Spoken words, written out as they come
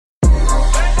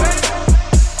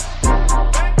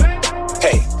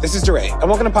This is DeRay, and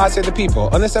welcome to Pod Save the People.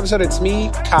 On this episode, it's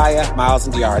me, Kaya, Miles,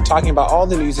 and DR talking about all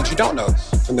the news that you don't know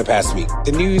from the past week.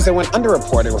 The news that went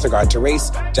underreported with regard to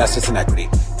race, justice, and equity.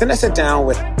 Then I sit down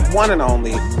with one and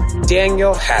only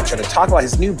Daniel Hatcher to talk about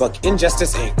his new book,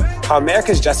 Injustice, Inc., How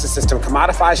America's Justice System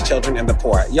Commodifies Children and the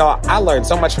Poor. Y'all, I learned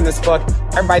so much from this book.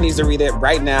 Everybody needs to read it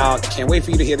right now. Can't wait for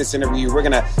you to hear this interview.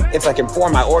 It's like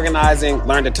inform my organizing,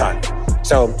 learned a ton.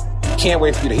 So, can't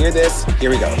wait for you to hear this. Here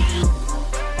we go.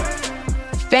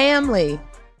 Family,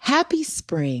 happy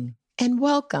spring and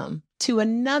welcome to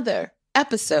another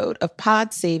episode of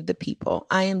Pod Save the People.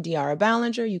 I am De'Ara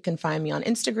Ballinger. You can find me on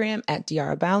Instagram at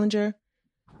De'Ara Ballinger.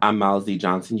 I'm Miles D.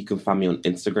 Johnson. You can find me on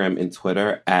Instagram and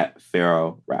Twitter at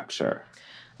Pharaoh Rapture.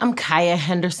 I'm Kaya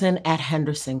Henderson at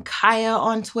Henderson Kaya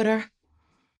on Twitter.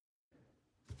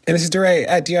 And this is DeRay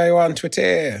at DIO on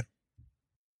Twitter.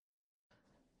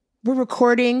 We're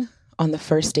recording on the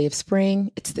first day of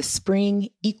spring. It's the spring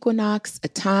equinox, a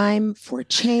time for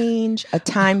change, a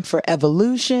time for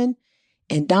evolution.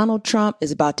 And Donald Trump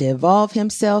is about to evolve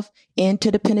himself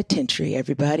into the penitentiary,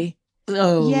 everybody.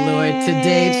 Oh, Yay. Lord,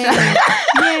 today.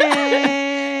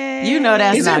 Yay. You know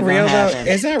that's Is not that real, gonna happen.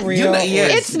 though? Is that real? You know,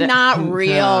 yes. It's not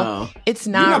real. No. It's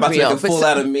You're not not about real. to make a fool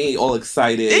out of me, all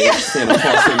excited, Santa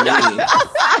Claus and me.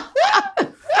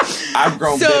 I've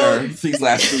grown bitter these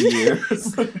last 2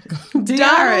 years.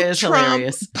 De'Ara is Trump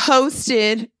hilarious.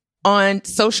 posted on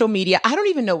social media. I don't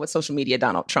even know what social media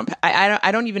Donald Trump.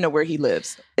 I don't even know where he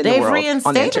lives. In They've the world,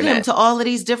 reinstated him to all of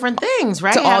these different things,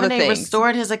 right? To all Haven't the they things.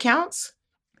 restored his accounts?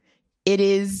 It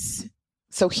is.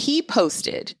 So he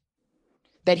posted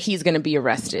that he's going to be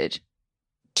arrested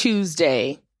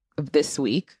Tuesday of this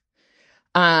week.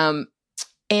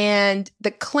 And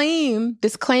this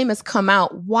claim has come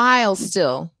out while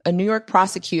still a New York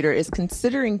prosecutor is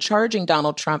considering charging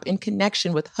Donald Trump in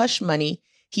connection with hush money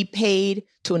he paid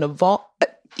to an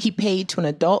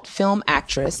adult film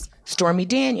actress, Stormy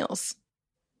Daniels.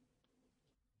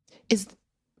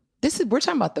 We're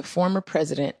talking about the former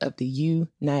president of the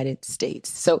United States.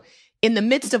 So in the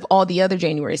midst of all the other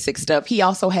January 6th stuff, he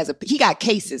also he got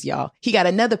cases, y'all. He got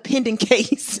another pending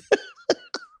case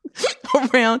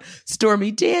around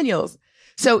Stormy Daniels.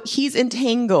 So he's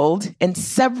entangled in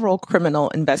several criminal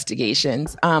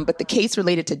investigations, but the case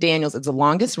related to Daniels is the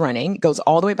longest running. It goes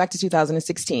all the way back to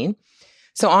 2016.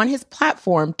 So on his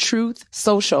platform, Truth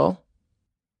Social,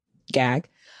 gag,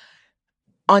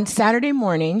 on Saturday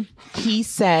morning, he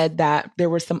said that there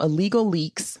were some illegal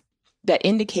leaks that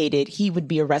indicated he would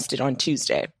be arrested on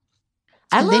Tuesday.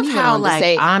 I love how honest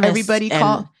everybody and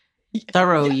call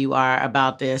thorough you are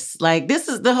about this. Like,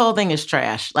 the whole thing is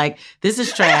trash. Like, this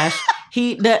is trash.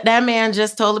 That man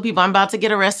just told the people, I'm about to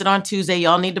get arrested on Tuesday.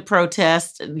 Y'all need to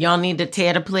protest. Y'all need to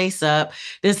tear the place up.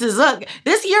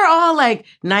 You're all like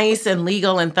nice and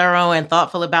legal and thorough and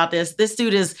thoughtful about this. This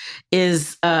dude is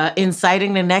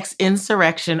inciting the next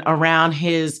insurrection around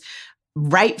his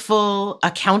rightful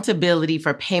accountability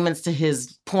for payments to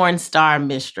his porn star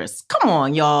mistress. Come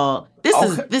on, y'all.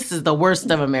 This is the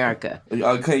worst of America.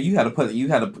 Okay, you had to put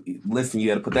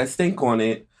that stink on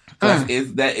it. That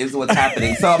is what's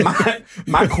happening. So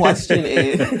my question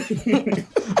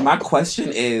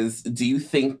is, do you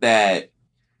think that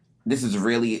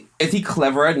is he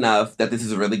clever enough that this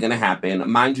is really going to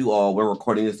happen? Mind you all, we're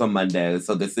recording this on Monday,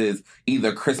 so this is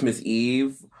either Christmas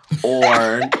Eve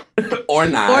or not. Or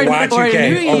New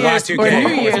Year's Eve.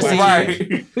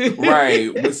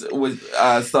 Right.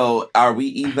 So are we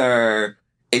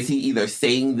is he either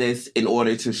saying this in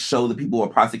order to show the people who are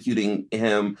prosecuting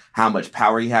him how much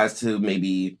power he has to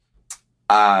maybe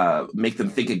make them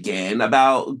think again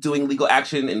about doing legal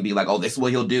action and be like, oh, this is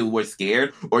what he'll do, we're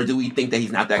scared? Or do we think that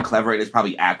he's not that clever and it's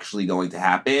probably actually going to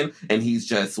happen and he's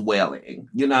just wailing?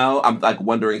 You know, I'm like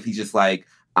wondering if he's just like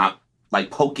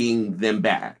poking them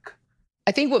back.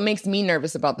 I think what makes me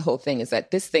nervous about the whole thing is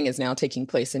that this thing is now taking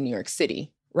place in New York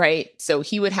City, right? So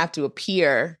he would have to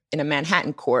appear in a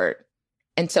Manhattan court.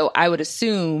 And so I would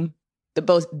assume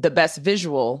the best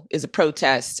visual is a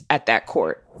protest at that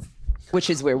court, which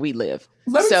is where we live.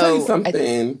 Let me tell you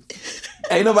something.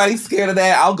 Ain't nobody scared of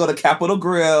that. I'll go to Capitol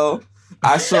Grill.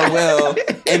 I sure will.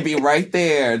 And be right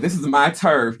there. This is my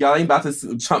turf. Y'all ain't about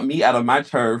to chump me out of my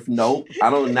turf. Nope. I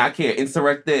don't not care.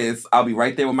 Insurrect this. I'll be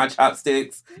right there with my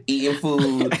chopsticks, eating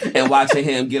food, and watching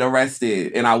him get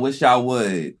arrested. And I wish y'all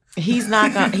would. He's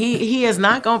not gonna. He is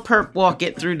not gonna perp walk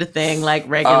it through the thing like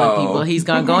regular people. He's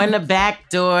gonna go in the back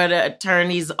door to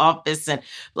attorney's office and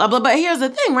blah blah. But here's the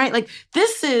thing, right? Like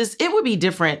it would be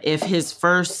different if his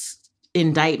first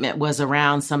indictment was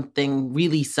around something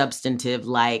really substantive,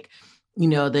 like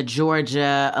the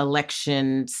Georgia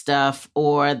election stuff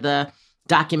or the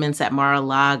documents at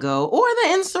Mar-a-Lago or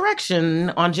the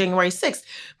insurrection on January 6th.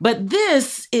 But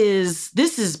this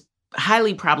is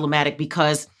highly problematic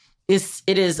because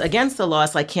it is against the law.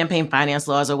 It's like campaign finance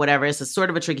laws or whatever. It's a sort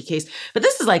of a tricky case. But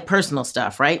this is like personal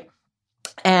stuff, right?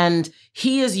 And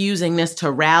he is using this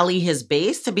to rally his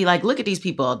base to be like, look at these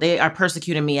people. They are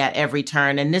persecuting me at every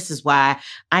turn. And this is why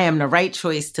I am the right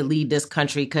choice to lead this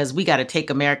country, because we got to take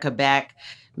America back,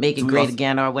 make it great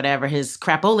again, or whatever his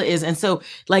crapola is. And so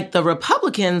like the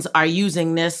Republicans are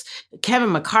using this,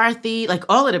 Kevin McCarthy, like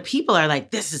all of the people are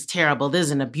like, this is terrible. This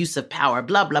is an abuse of power,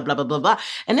 blah, blah, blah, blah, blah, blah.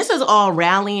 And this is all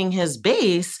rallying his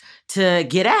base to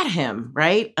get at him,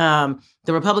 right?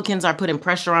 The Republicans are putting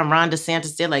pressure on Ron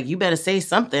DeSantis. They're like, you better say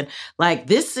something. Like,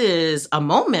 this is a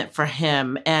moment for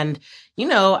him. And, you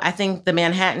know, I think the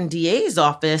Manhattan DA's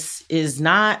office is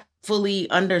not fully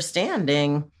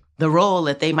understanding the role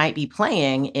that they might be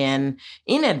playing in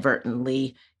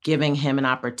inadvertently giving him an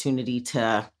opportunity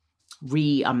to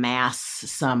re-amass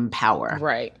some power.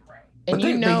 Right.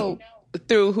 And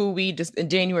through who we just,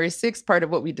 January 6th, part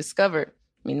of what we discovered,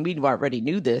 I mean, we already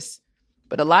knew this,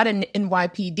 but a lot of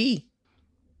NYPD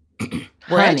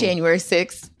were at January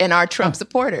 6th and are Trump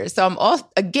supporters. So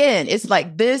again, it's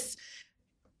like this,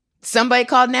 somebody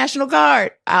called National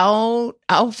Guard. I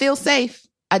don't feel safe.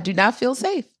 I do not feel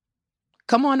safe.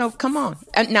 Come on.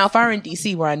 And now, if I were in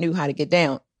DC where I knew how to get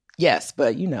down, yes,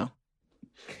 but you know.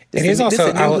 It is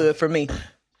also a new hood for me.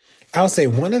 I'll say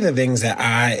one of the things that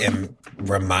I am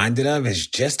reminded of is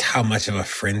just how much of a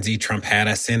frenzy Trump had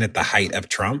us in at the height of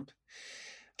Trump.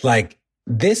 Like,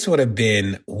 this would have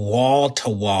been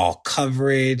wall-to-wall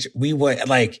coverage. We would,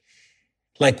 like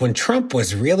when Trump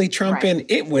was really Trumping, right.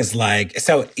 It was like,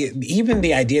 even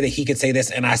the idea that he could say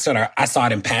this, and I saw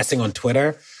it in passing on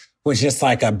Twitter, was just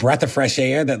like a breath of fresh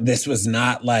air, that this was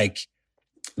not like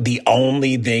the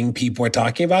only thing people were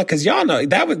talking about. Because y'all know,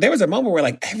 there was a moment where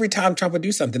like every time Trump would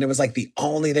do something, it was like the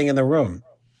only thing in the room.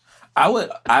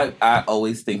 I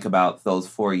always think about those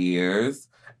 4 years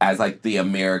as like the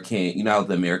American,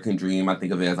 the American dream. I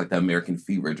think of it as like the American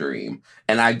fever dream.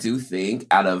 And I do think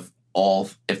out of all,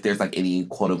 if there's like any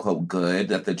quote unquote good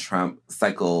that the Trump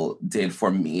cycle did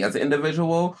for me as an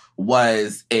individual,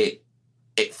 was it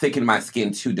thickened my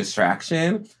skin to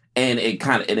distraction. And it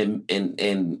kind of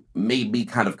and made me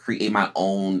kind of create my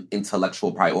own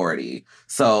intellectual priority.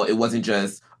 So it wasn't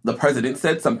just the president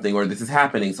said something or this is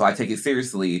happening, so I take it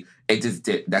seriously.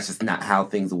 That's just not how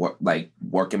things work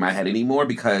in my head anymore.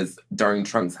 Because during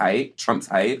Trump's height,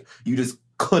 you just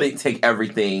couldn't take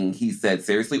everything he said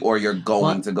seriously, or you're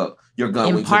going to.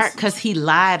 In part because he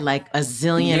lied like a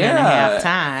zillion and a half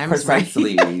times.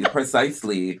 Precisely, right?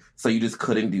 Precisely. So you just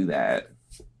couldn't do that.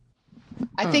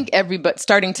 I think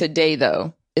starting today,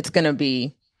 though, it's going to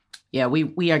be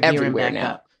we are gearing back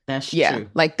now. Up. That's true.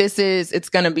 Like it's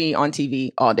going to be on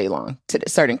TV all day long,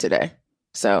 starting today.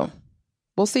 So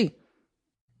we'll see.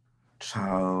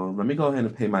 Child, let me go ahead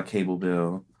and pay my cable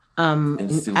bill.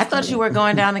 I thought you were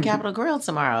going down to Capitol Grill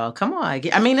tomorrow. Come on.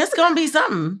 I mean, it's going to be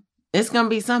something. It's going to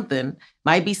be something.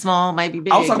 Might be small, might be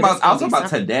big. I was talking about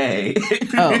today.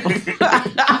 Oh.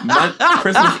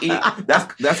 Christmas Eve.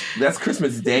 That's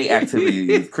Christmas Day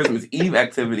activities. Christmas Eve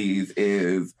activities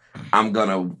is I'm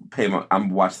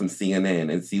watch some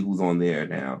CNN and see who's on there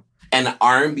now. An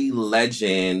R&B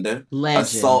legend. A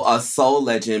soul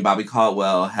legend, Bobby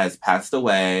Caldwell, has passed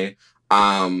away.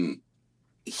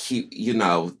 He,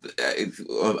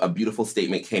 a beautiful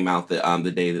statement came out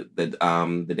the day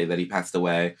that he passed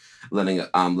away, letting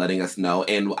us know.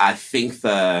 And I think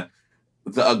the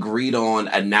agreed on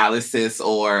analysis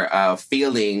or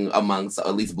feeling amongst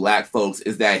at least Black folks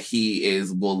is that he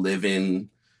will live in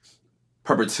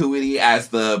perpetuity as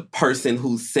the person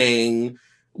who sang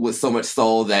with so much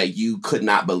soul that you could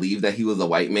not believe that he was a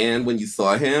white man when you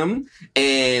saw him.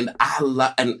 And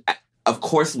of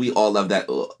course, we all love that.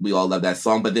 We all love that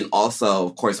song. But then also,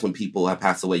 of course, when people have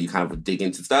passed away, you kind of dig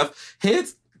into stuff.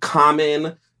 His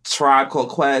Common, Tribe Called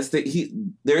Quest.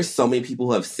 There's so many people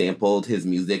who have sampled his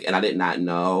music, and I did not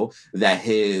know that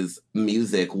his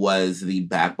music was the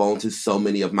backbone to so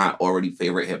many of my already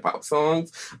favorite hip hop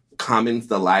songs. Common's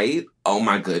Delight. Oh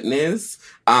my goodness.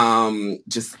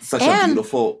 Just such a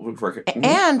beautiful record.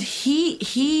 And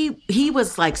he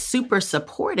was like super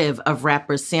supportive of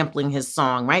rappers sampling his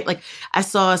song, right? Like I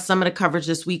saw some of the coverage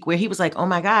this week where he was like, oh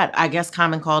my God, I guess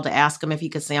Common called to ask him if he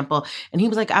could sample. And he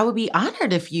was like, I would be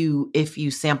honored if you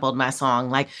sampled my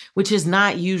song, like, which is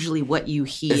not usually what you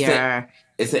hear.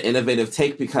 It's an innovative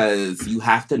take because you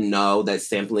have to know that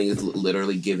sampling is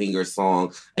literally giving your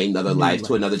song another life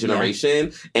to another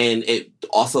generation. Yeah. And it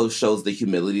also shows shows the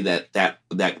humility that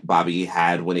Bobby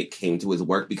had when it came to his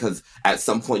work, because at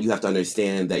some point you have to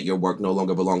understand that your work no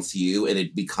longer belongs to you, and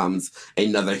it becomes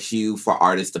another hue for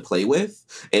artists to play with,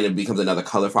 and it becomes another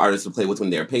color for artists to play with when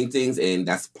they're paintings, and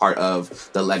that's part of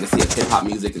the legacy of hip-hop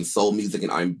music and soul music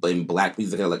and Black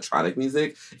music and electronic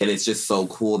music, and it's just so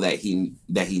cool that he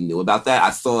knew about that.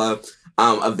 I saw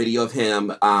a video of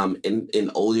him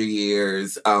in older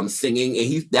years singing,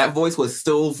 and that voice was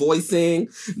still voicing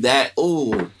that.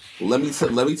 Oh, let me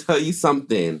tell you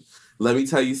something.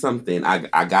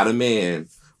 I got a man,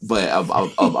 but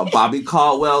a Bobby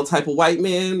Caldwell type of white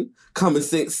man come and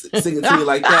singing to me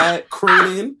like that,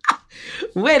 crooning.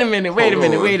 Wait a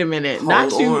minute.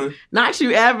 Not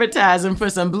you advertising for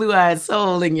some Blue-Eyed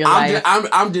Soul in your life.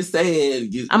 I'm just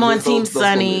saying. I'm on Team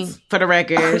Sunny for the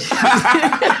record.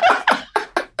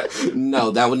 No,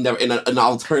 that would never, in an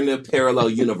alternative parallel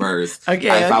universe.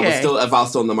 If I was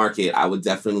still in the market, I would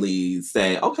definitely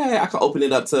say, okay, I can open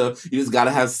it up to, you just gotta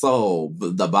have soul,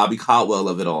 the Bobby Caldwell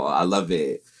of it all. I love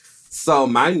it. So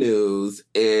my news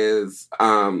is,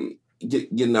 I've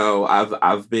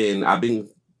been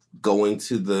going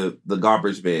to the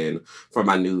garbage bin for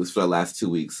my news for the last 2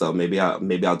 weeks. So maybe I'll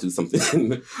do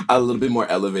something a little bit more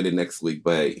elevated next week.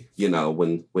 But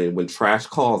when trash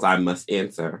calls, I must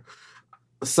answer.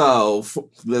 So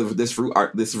this Root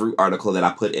article that I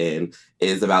put in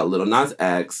is about Lil Nas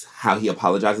X, how he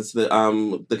apologizes to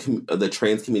the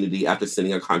trans community after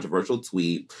sending a controversial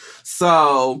tweet.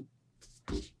 So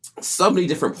many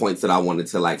different points that I wanted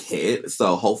to hit.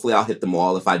 So hopefully I'll hit them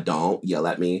all. If I don't, yell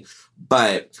at me.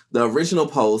 But the original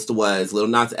post was Lil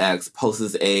Nas X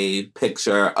posts a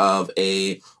picture of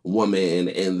a woman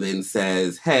and then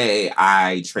says, "Hey,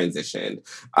 I transitioned,"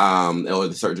 or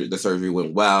the surgery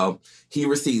went well. He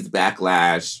receives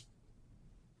backlash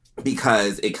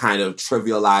because it kind of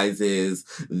trivializes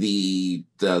the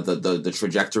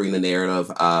trajectory and the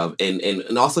narrative of,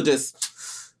 and also just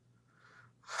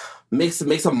makes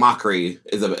a mockery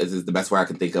is the best way I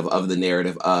can think of the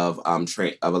narrative of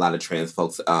a lot of trans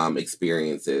folks'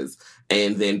 experiences.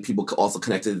 And then people also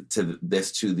connected to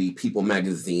this to the People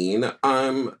magazine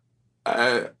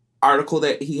article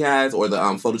that he has, or the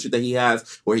photo shoot that he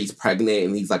has, where he's pregnant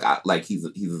and he's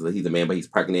he's a man, but he's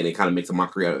pregnant, and kind of makes a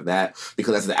mockery out of that,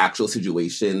 because that's the actual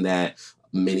situation that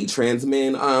many trans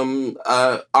men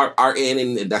are in,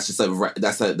 and that's just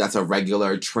a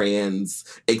regular trans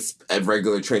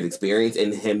experience,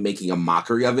 and him making a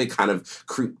mockery of it kind of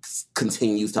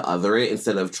continues to other it,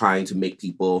 instead of trying to make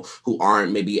people who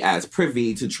aren't maybe as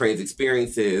privy to trans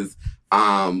experiences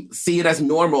see it as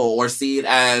normal or see it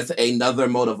as another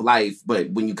mode of life. But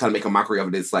when you kind of make a mockery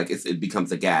of it, it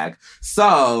becomes a gag.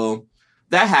 So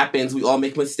that happens. We all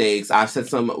make mistakes. I've said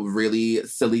some really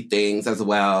silly things as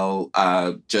well.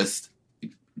 I'm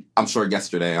sure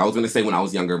yesterday. I was going to say when I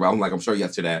was younger, but I'm sure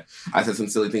yesterday I said some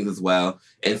silly things as well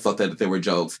and thought that they were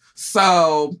jokes.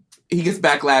 So he gets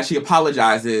backlash. He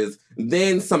apologizes.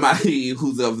 Then somebody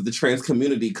who's of the trans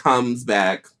community comes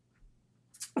back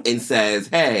and says,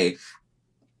 "Hey,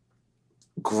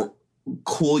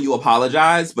 cool, you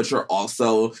apologize, but you're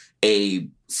also a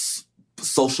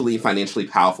socially and financially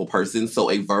powerful person. So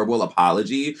a verbal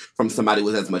apology from somebody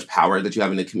with as much power that you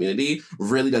have in the community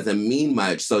really doesn't mean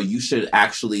much. So you should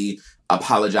actually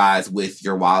apologize with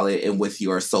your wallet and with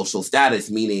your social status,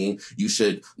 meaning you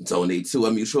should donate to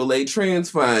a mutual aid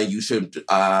trans fund. You should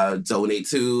donate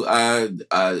to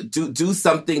do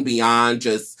something beyond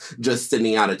just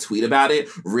sending out a tweet about it.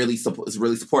 Really support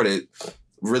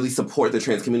the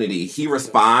trans community." He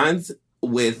responds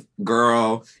with,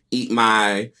 "Girl, eat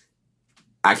my,"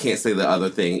 I can't say the other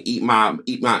thing. Eat my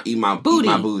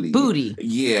booty.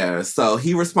 Yeah. So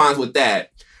he responds with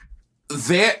that.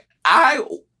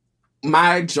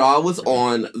 My jaw was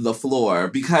on the floor,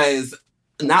 because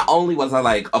not only was I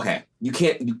like, okay, you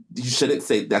shouldn't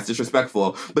say that's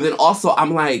disrespectful, but then also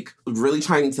I'm really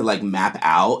trying to map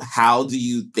out, how do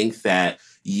you think that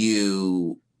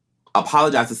you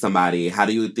apologize to somebody? How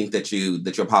do you think that you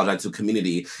apologize to a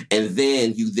community, and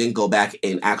then you go back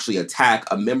and actually attack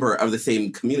a member of the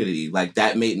same community?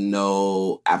 That made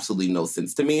absolutely no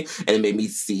sense to me, and it made me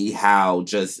see how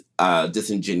just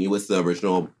disingenuous the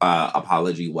original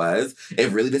apology was.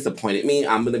 It really disappointed me.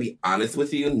 I'm gonna be honest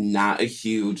with you, not a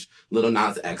huge Lil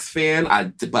Nas X fan,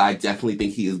 but I definitely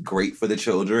think he is great for the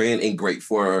children and great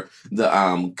for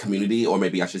the community, or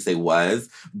maybe I should say was.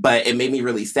 But it made me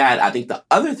really sad. I think the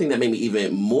other thing that made me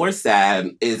even more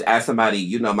sad is, as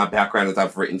somebody, my background is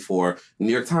I've written for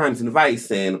New York Times and Vice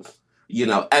and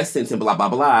Essence and blah, blah,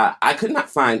 blah. I could not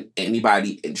find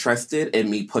anybody interested in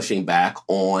me pushing back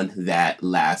on that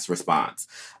last response.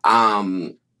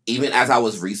 Even as I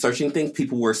was researching things,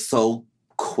 people were so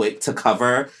quick to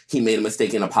cover he made a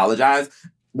mistake and apologize.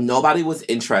 Nobody was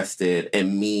interested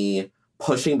in me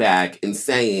pushing back and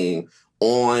saying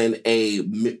on a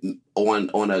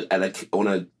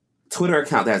Twitter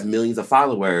account that has millions of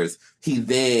followers, he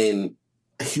then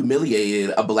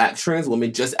humiliated a Black trans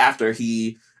woman just after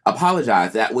he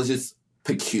apologized. That was just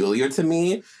peculiar to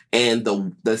me. And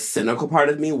the cynical part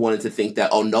of me wanted to think that,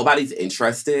 oh, nobody's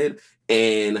interested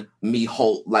in me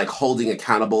holding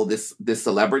accountable this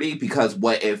celebrity, because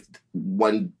what if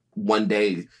one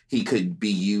day he could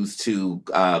be used to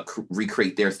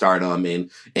recreate their stardom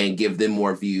and give them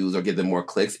more views or give them more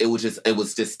clicks. It was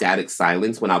just static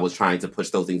silence when I was trying to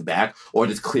push those things back, or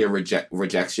just clear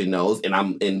rejection no's.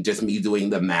 And just me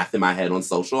doing the math in my head on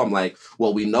social. I'm like,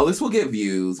 well, we know this will get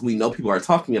views. We know people are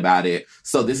talking about it.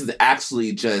 So this is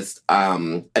actually just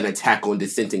an attack on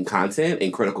dissenting content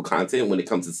and critical content when it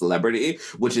comes to celebrity,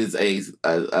 which is a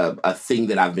thing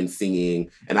that I've been seeing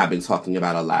and I've been talking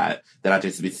about a lot, that I've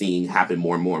just been seeing happen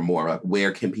more and more and more. Like,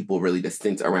 where can people really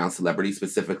dissent around celebrity,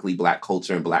 specifically Black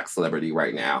culture and Black celebrity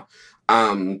right now?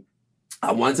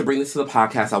 I wanted to bring this to the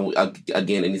podcast.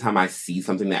 Again, anytime I see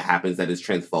something that happens that is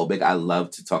transphobic, I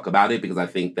love to talk about it, because I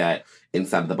think that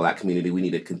inside of the Black community, we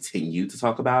need to continue to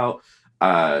talk about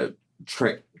transness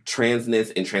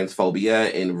and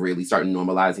transphobia and really start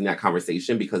normalizing that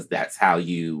conversation, because that's how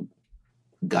you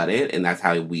gut it, and that's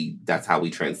how we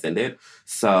transcend it.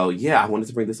 So yeah, I wanted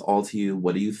to bring this all to you.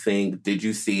 What do you think? Did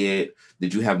you see it?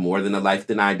 Did you have more than a life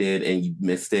than I did and you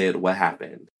missed it? What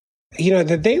happened? You know,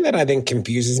 the thing that I think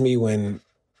confuses me when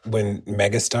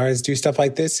megastars do stuff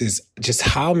like this is just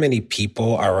how many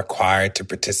people are required to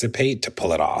participate to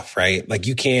pull it off, right? Like,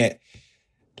 you can't,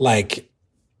 like,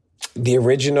 the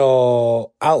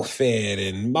original outfit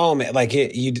and moment, like,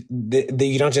 you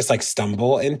don't just, like,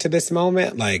 stumble into this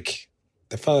moment, like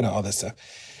the photo, all this stuff.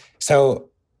 So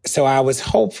I was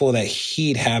hopeful that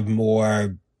he'd have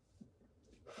more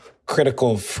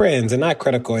critical friends, and not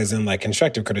critical as in, like,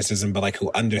 constructive criticism, but, like,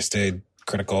 who understood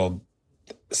critical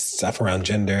stuff around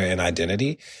gender and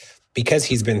identity, because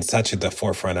he's been such at the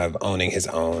forefront of owning his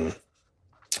own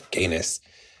gayness.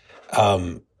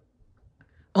 Owning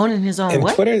his own and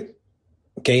what? Twitter,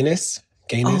 gayness.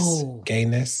 Oh.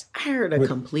 Gayness. I heard a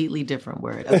completely different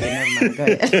word. Okay, never mind. Go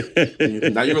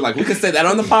ahead. Now you were like, we could say that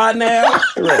on the pod now.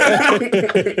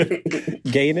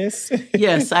 Gayness.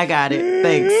 Yes, I got it.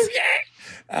 Thanks.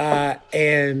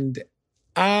 And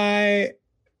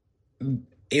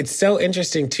it's so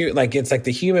interesting too. Like, it's like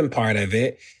the human part of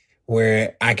it,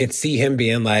 where I could see him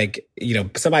being like, you know,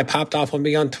 somebody popped off on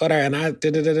me on Twitter and I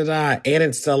da-da-da-da-da. And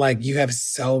it's still like, you have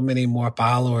so many more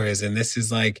followers. And this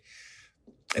is like,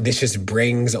 this just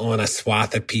brings on a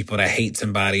swath of people that hate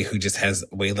somebody who just has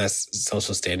way less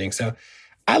social standing. So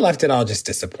I left it all just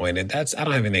disappointed. I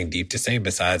don't have anything deep to say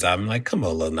besides I'm like, come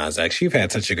on, Lil Nas X, you've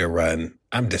had such a good run.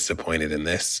 I'm disappointed in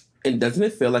this. And doesn't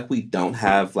it feel like we don't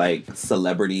have, like,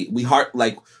 celebrity? We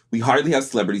hardly have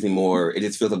celebrities anymore. It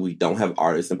just feels like we don't have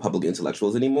artists and public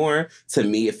intellectuals anymore. To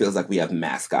me, it feels like we have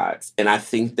mascots. And I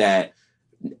think that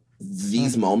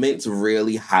these moments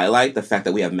really highlight the fact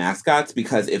that we have mascots,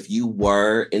 because if you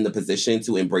were in the position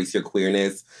to embrace your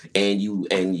queerness and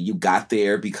you got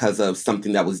there because of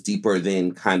something that was deeper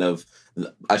than kind of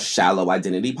a shallow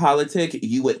identity politic,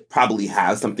 you would probably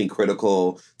have something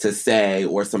critical to say,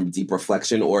 or some deep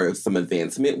reflection, or some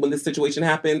advancement when this situation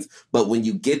happens. But when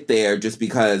you get there, just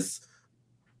because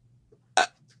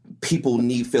people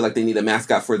feel like they need a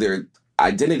mascot for their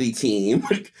identity team,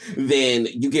 then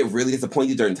you get really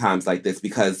disappointed during times like this,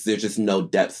 because there's just no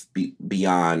depth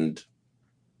beyond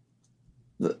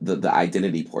the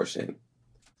identity portion.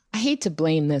 I hate to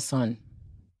blame this on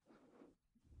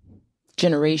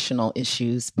generational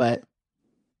issues, but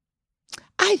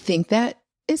I think that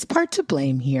is part to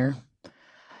blame here.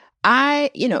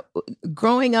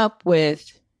 Growing up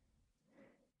with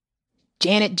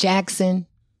Janet Jackson,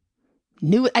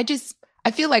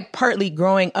 I feel like partly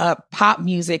growing up pop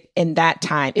music in that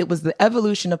time, it was the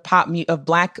evolution of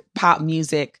Black pop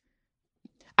music.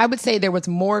 I would say there was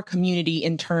more community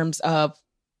in terms of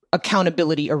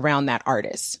accountability around that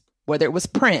artist, whether it was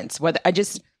Prince,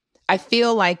 I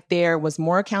feel like there was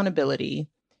more accountability.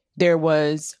 There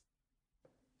was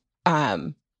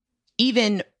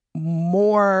even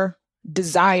more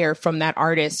desire from that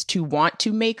artist to want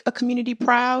to make a community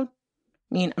proud.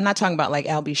 I mean, I'm not talking about like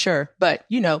Al B. Sure, but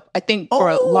I think for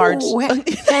a large.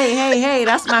 hey,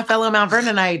 that's my fellow Mount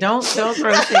Vernonite. Don't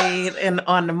throw shade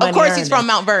on the money. Of course, he's from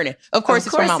Mount Vernon. Of course,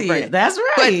 he's from Mount Vernon. That's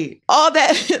right.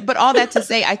 But all that to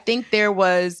say, I think there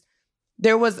was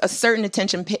a certain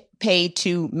attention paid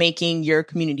to making your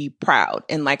community proud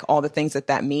and like all the things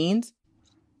that means.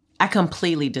 I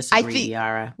completely disagree,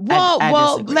 Yara. Well,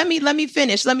 disagree. let me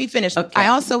finish. Okay. I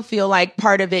also feel like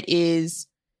part of it is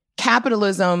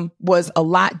capitalism was a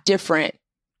lot different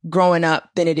growing up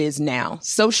than it is now.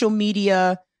 Social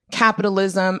media,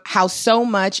 capitalism, how so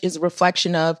much is a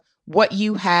reflection of what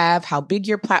you have, how big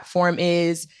your platform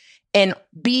is, and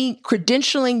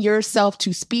credentialing yourself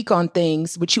to speak on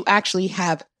things which you actually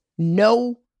have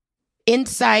no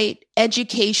insight,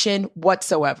 education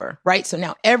whatsoever, right? So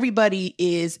now everybody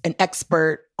is an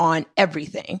expert on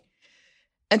everything.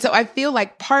 And so I feel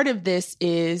like part of this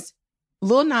is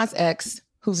Lil Nas X,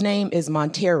 whose name is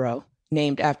Montero,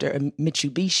 named after a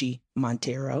Mitsubishi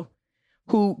Montero,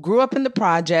 who grew up in the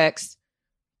projects,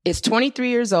 is 23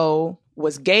 years old,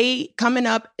 was gay coming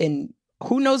up in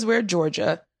who knows where,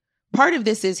 Georgia. Part of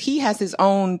this is he has his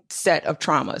own set of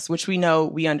traumas, which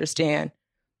we understand.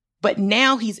 But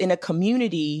now he's in a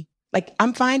community, like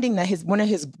I'm finding that one of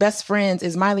his best friends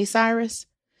is Miley Cyrus.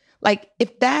 Like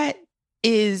if that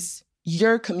is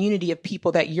your community of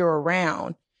people that you're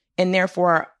around and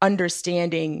therefore are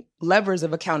understanding levers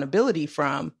of accountability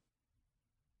from,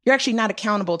 you're actually not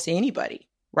accountable to anybody,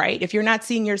 right? If you're not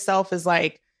seeing yourself as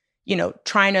like,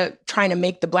 trying to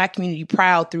make the Black community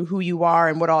proud through who you are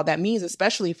and what all that means,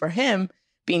 especially for him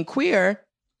being queer,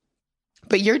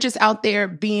 but you're just out there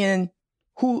being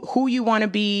who you want to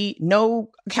be,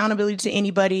 no accountability to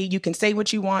anybody. You can say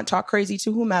what you want, talk crazy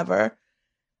to whomever.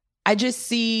 I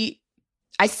see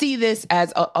this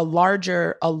as a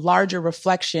larger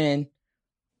reflection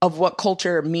of what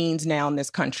culture means now in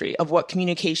this country, of what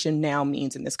communication now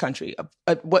means in this country, of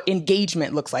what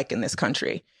engagement looks like in this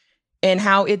country, and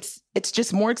how it's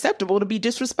just more acceptable to be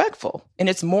disrespectful, and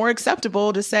it's more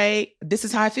acceptable to say, "This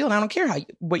is how I feel, and I don't care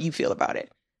what you feel about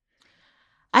it."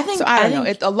 I don't know.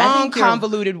 It's a long,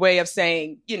 convoluted way of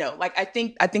saying, I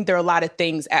think there are a lot of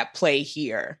things at play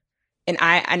here.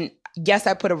 And yes,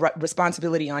 I put a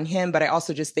responsibility on him, but I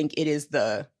also just think it is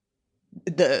the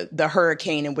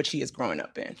hurricane in which he is growing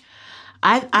up in.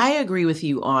 I agree with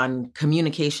you on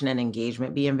communication and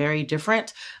engagement being very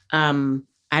different.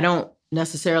 I don't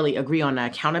necessarily agree on the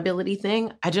accountability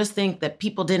thing. I just think that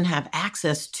people didn't have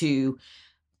access to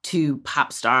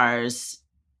pop stars,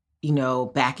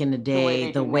 back in the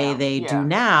day, the way they do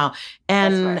now.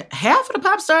 And half of the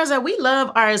pop stars that we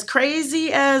love are as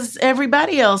crazy as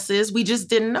everybody else is. We just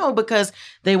didn't know because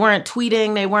they weren't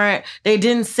tweeting. They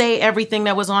didn't say everything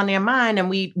that was on their mind. And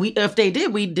we if they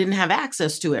did, we didn't have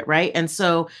access to it. Right. And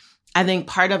so I think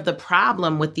part of the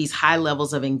problem with these high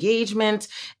levels of engagement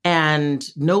and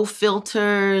no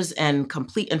filters and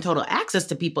complete and total access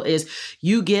to people is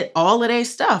you get all of their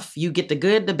stuff. You get the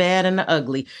good, the bad, and the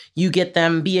ugly. You get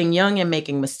them being young and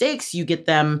making mistakes. You get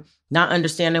them not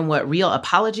understanding what real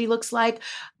apology looks like.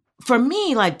 For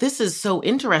me, this is so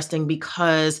interesting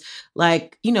because,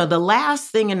 the last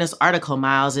thing in this article,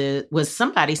 Miles, was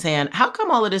somebody saying, how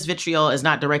come all of this vitriol is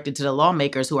not directed to the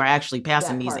lawmakers who are actually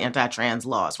passing these anti-trans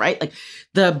laws, right?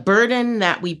 The burden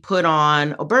that we put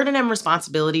on, or burden and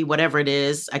responsibility, whatever it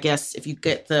is, I guess if you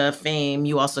get the fame,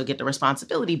 you also get the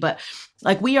responsibility. But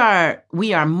we are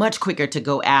much quicker to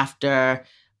go after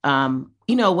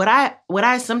what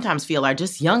I sometimes feel are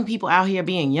just young people out here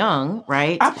being young,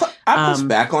 right? I push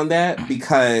back on that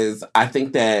because I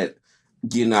think that,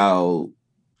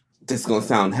 this is going to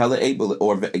sound hella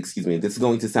this is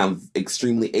going to sound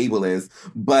extremely ableist,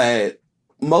 but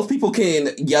most people can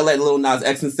yell at Lil Nas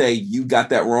X and say, you got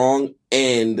that wrong,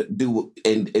 and do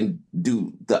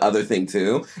the other thing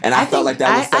too. And I felt like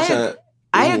that was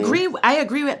I agree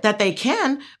with that they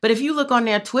can, but if you look on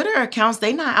their Twitter accounts,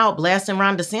 they not out blasting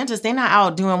Ron DeSantis. They not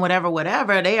out doing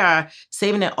whatever. They are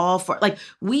saving it all for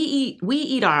we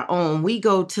eat our own. We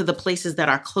go to the places that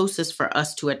are closest for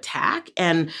us to attack,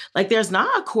 and there's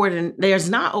not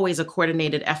always a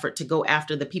coordinated effort to go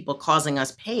after the people causing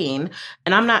us pain.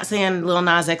 And I'm not saying Lil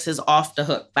Nas X is off the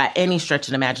hook by any stretch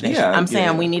of the imagination. I'm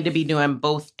saying we need to be doing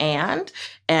both, and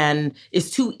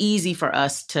it's too easy for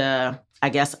us to, I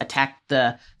guess, attack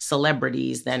the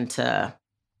celebrities than to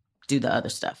do the other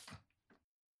stuff.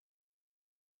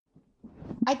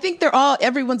 I think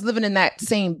everyone's living in that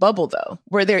same bubble, though,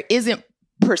 where there isn't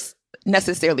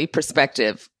necessarily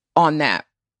perspective on that.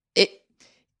 It's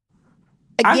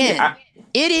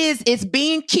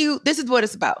being cute. This is what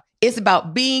it's about. It's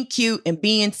about being cute and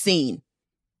being seen.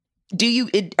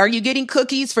 Are you getting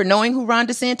cookies for knowing who Ron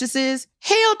DeSantis is?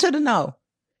 Hell to the no.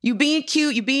 You being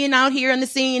cute, you being out here in the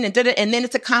scene, and then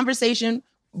it's a conversation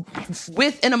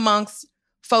with and amongst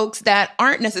folks that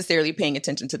aren't necessarily paying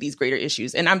attention to these greater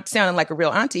issues. And I'm sounding like a real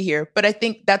auntie here, but I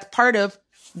think that's part of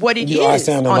what it is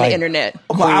on the internet.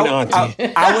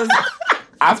 I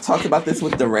I've talked about this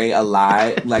with DeRay a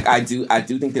lot. Like I do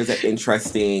think there's an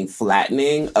interesting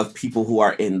flattening of people who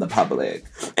are in the public.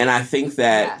 And I think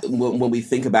that when we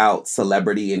think about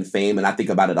celebrity and fame, and I think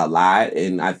about it a lot,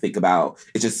 and I think about,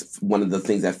 it's just one of the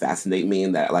things that fascinate me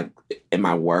and that like in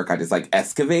my work, I just like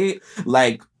excavate.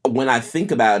 Like when I think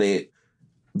about it,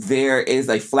 there is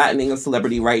a flattening of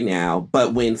celebrity right now,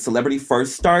 but when celebrity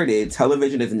first started,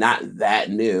 television is not that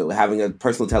new. Having a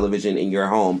personal television in your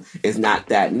home is not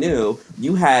that new.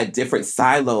 You had different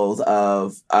silos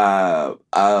of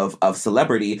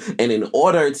celebrity, and in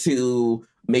order to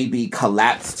maybe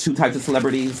collapse two types of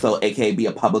celebrities, so aka be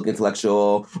a public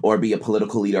intellectual or be a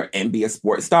political leader and be a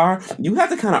sports star, you have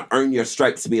to kind of earn your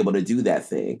stripes to be able to do that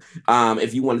thing.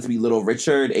 If you wanted to be Little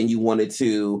Richard and you wanted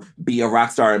to be a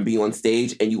rock star and be on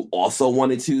stage, and you also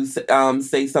wanted to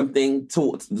say something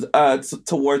towards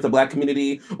the Black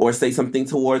community or say something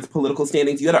towards political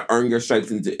standings, you had to earn your stripes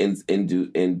and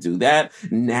do that.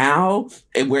 Now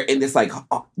we're in this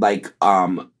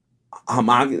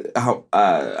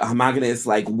homogenous,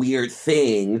 like weird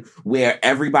thing where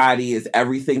everybody is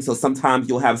everything. So sometimes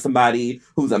you'll have somebody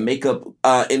who's a makeup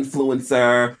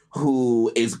influencer who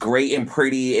is great and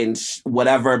pretty and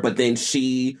whatever, but then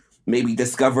she maybe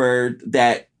discovered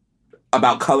that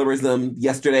about colorism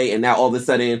yesterday, and now all of a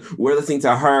sudden we're listening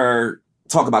to her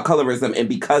talk about colorism, and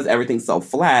because everything's so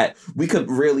flat, we could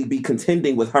really be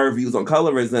contending with her views on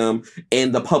colorism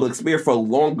in the public sphere for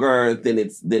longer than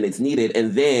it's needed.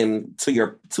 And then to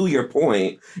your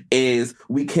point is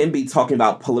we can be talking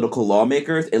about political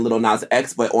lawmakers and Lil Nas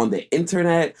X, but on the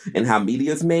internet and how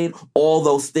media is made, all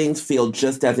those things feel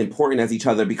just as important as each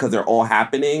other because they're all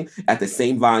happening at the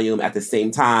same volume at the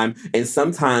same time. And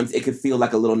sometimes it could feel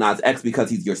like a Lil Nas X because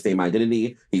he's your same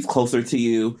identity, he's closer to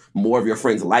you, more of your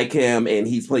friends like him, and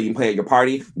he's playing at your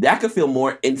party. That could feel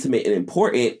more intimate and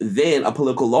important than a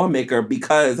political lawmaker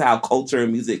because how culture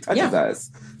and music touches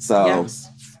us. So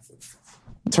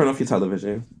turn off your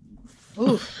television.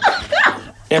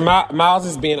 And Miles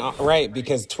is being right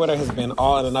because Twitter has been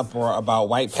all in an uproar about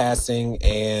white passing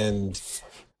and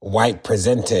white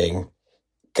presenting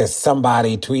because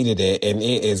somebody tweeted it, and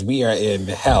we are in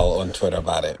hell on Twitter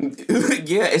about it.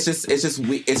 Yeah, it's just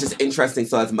interesting.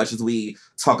 So as much as we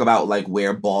talk about like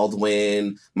where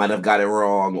Baldwin might have got it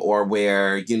wrong, or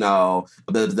where, you know,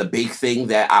 the big thing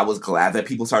that I was glad that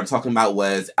people started talking about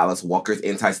was Alice Walker's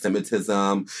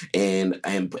anti-Semitism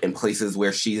and places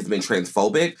where she has been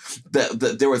transphobic.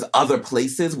 There was other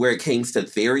places where it came to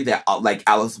theory that like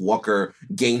Alice Walker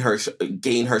gained her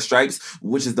stripes,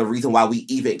 which is the reason why we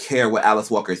even care what Alice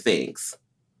Walker thinks,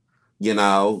 you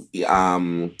know,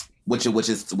 which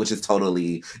is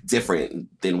totally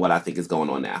different than what I think is going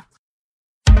on now.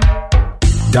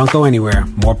 Don't go anywhere.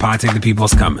 More Pod Save the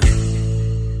People's coming.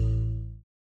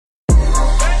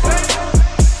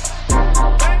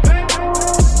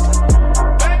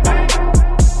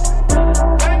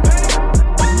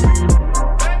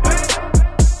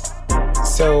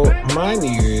 So my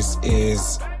news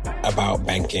is about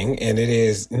banking, and it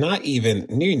is not even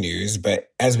new news,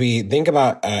 but as we think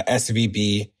about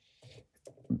SVB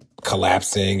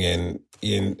collapsing and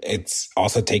it's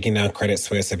also taking down Credit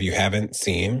Suisse, if you haven't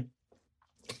seen,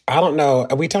 I don't know,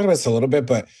 we talked about this a little bit,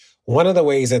 but one of the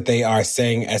ways that they are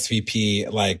saying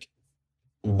SVP, like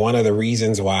one of the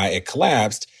reasons why it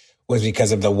collapsed was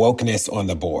because of the wokeness on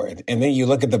the board. And then you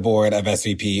look at the board of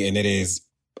SVP and it is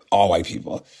all white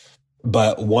people.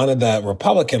 But one of the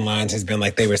Republican lines has been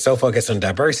like they were so focused on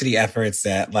diversity efforts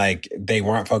that like they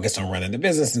weren't focused on running the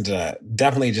business, and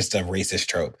definitely just a racist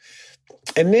trope.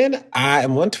 And then I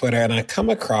am on Twitter and I come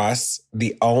across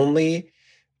the only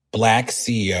Black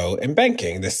CEO in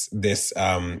banking, this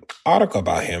article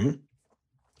about him.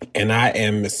 And I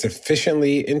am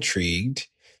sufficiently intrigued.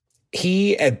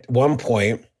 He at one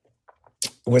point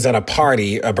was at a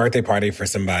birthday party for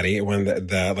somebody, when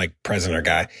the like president or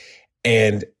guy.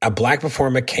 And a Black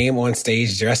performer came on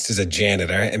stage dressed as a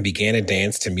janitor and began to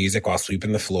dance to music while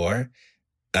sweeping the floor.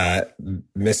 Mr.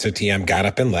 TM got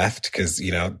up and left because,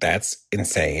 you know, that's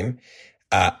insane.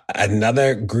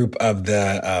 Another group of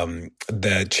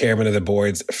the chairman of the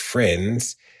board's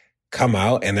friends come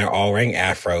out and they're all wearing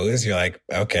afros. You're like,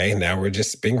 okay, now we're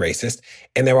just being racist.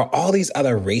 And there were all these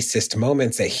other racist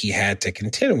moments that he had to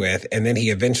contend with. And then he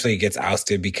eventually gets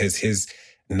ousted because his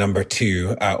number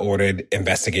two ordered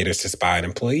investigators to spy on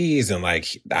employees. And like,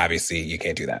 obviously you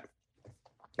can't do that.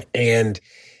 And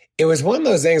it was one of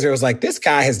those things where it was like, this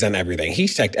guy has done everything.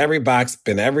 He's checked every box,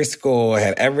 been to every school,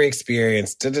 had every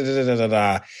experience,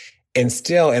 And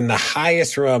still in the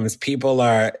highest rooms, people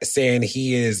are saying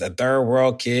he is a third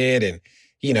world kid and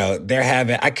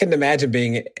I couldn't imagine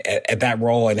being at that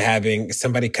role and having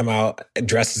somebody come out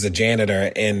dressed as a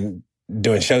janitor and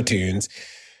doing show tunes.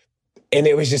 And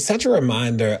it was just such a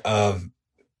reminder of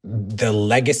the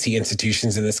legacy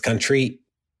institutions in this country.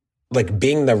 Like,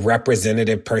 being the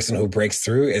representative person who breaks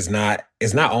through is not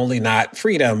only not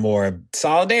freedom or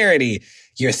solidarity,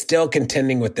 you're still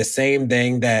contending with the same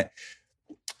thing that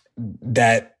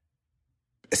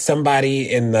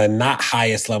somebody in the not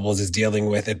highest levels is dealing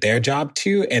with at their job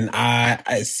too. And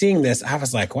I seeing this, I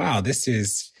was like, wow, this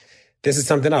is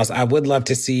something else. I would love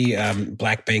to see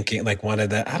Black banking, like one of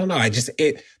the, I don't know. I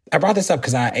brought this up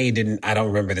because I don't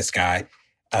remember this guy.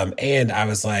 And I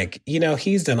was like,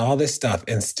 he's done all this stuff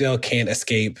and still can't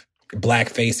escape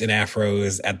blackface and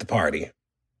afros at the party.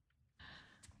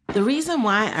 The reason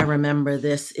why I remember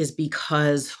this is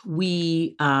because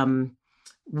we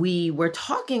were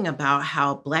talking about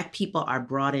how Black people are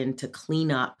brought in to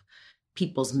clean up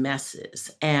people's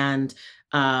messes. And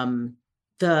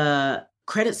the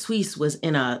Credit Suisse was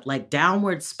in a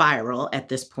downward spiral at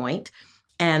this point.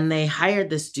 And they hired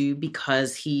this dude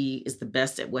because he is the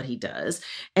best at what he does.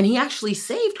 And he actually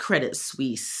saved Credit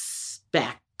Suisse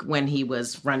back when he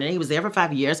was running. He was there for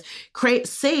 5 years,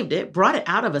 saved it, brought it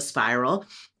out of a spiral.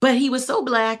 But he was so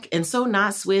Black and so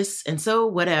not Swiss and so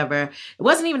whatever. It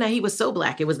wasn't even that he was so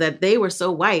Black. It was that they were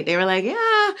so white. They were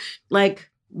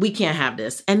like, we can't have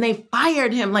this. And they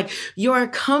fired him. Like, your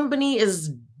company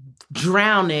is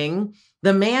drowning.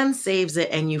 The man saves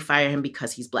it and you fire him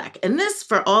because he's Black. And this,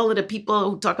 for all of the people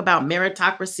who talk about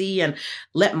meritocracy and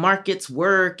let markets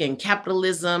work and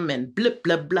capitalism and blah,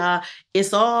 blah, blah,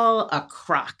 it's all a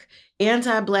crock.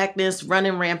 Anti-Blackness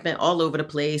running rampant all over the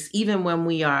place, even when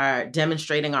we are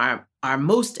demonstrating our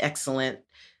most excellent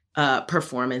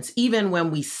performance. Even when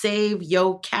we save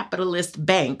your capitalist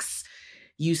banks,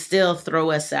 you still throw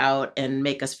us out and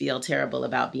make us feel terrible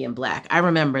about being Black. I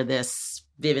remember this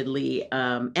vividly.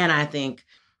 And I think,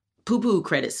 poo-poo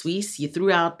Credit Suisse, you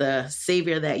threw out the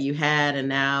savior that you had, and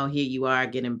now here you are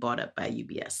getting bought up by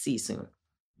UBS. See you soon.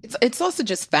 It's also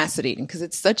just fascinating because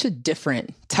it's such a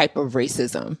different type of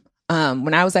racism.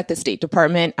 When I was at the State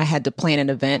Department, I had to plan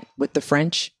an event with the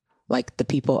French, like the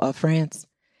people of France.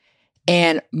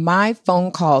 And my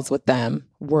phone calls with them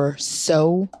were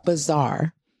so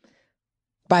bizarre.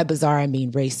 By bizarre, I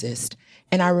mean racist.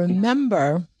 And I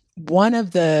remember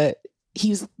he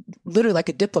was literally like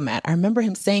a diplomat. I remember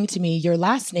him saying to me, "Your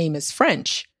last name is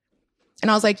French."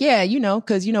 And I was like, "Yeah,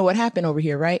 because you know what happened over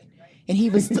here, right?" And he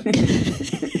was...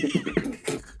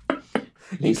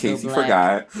 In case you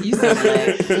forgot. You so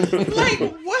Black. Like,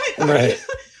 what? Right.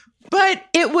 But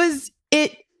it was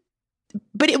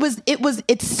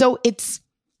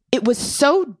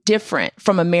so different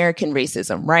from American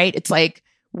racism, right? It's like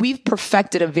we've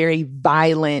perfected a very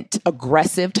violent,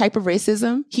 aggressive type of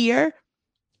racism here.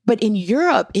 But in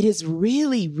Europe, it is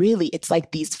really, really, it's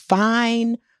like these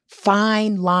fine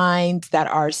lines that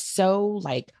are so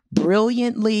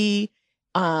brilliantly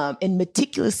and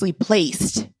meticulously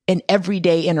placed in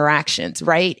everyday interactions,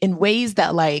 right? In ways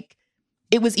that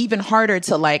it was even harder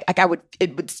to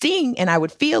it would sting and I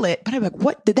would feel it, but I'm like,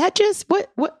 what did that just,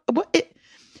 what?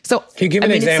 So can you give me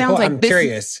an example? I'm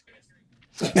curious.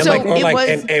 And so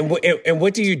and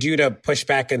what do you do to push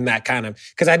back in that kind of,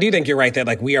 because I do think you're right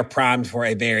that we are primed for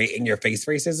a very in your face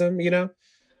racism,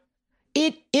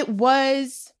 It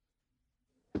was,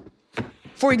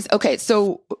 okay,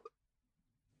 so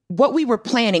what we were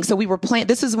planning,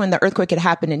 this is when the earthquake had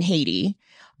happened in Haiti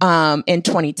in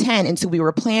 2010. And so we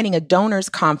were planning a donors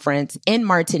conference in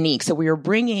Martinique. So we were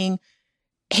bringing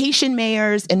Haitian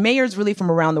mayors and mayors really from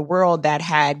around the world that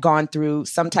had gone through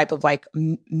some type of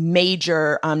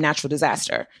major natural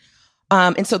disaster.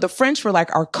 And so the French were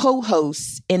our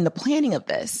co-hosts in the planning of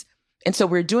this. And so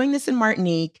we're doing this in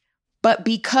Martinique, but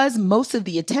because most of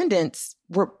the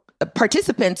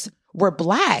participants were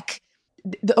Black,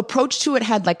 the approach to it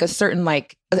had a certain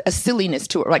a silliness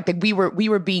to it. We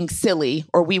were being silly,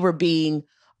 or we were being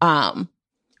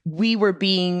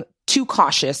too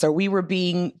cautious, or we were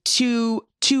being too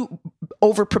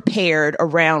over prepared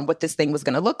around what this thing was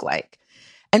going to look like.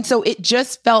 And so it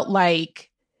just felt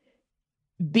like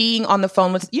being on the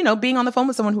phone with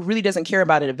someone who really doesn't care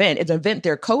about an event. It's an event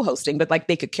they're co-hosting, but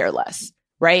they could care less.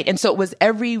 Right. And so it was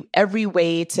every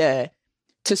way to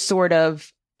sort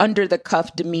of under the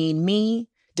cuff demean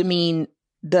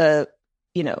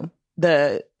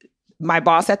my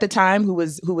boss at the time who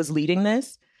was leading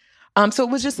this. So it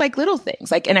was just little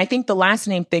things and I think the last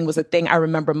name thing was a thing I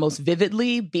remember most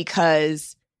vividly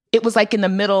because it was in the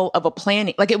middle of a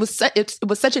planning. It was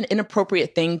such an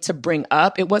inappropriate thing to bring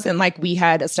up. It wasn't like we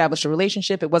had established a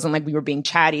relationship. It wasn't like we were being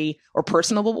chatty or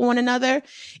personal with one another.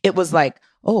 It was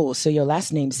Oh, so your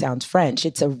last name sounds French.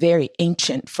 It's a very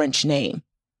ancient French name.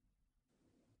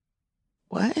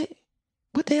 What?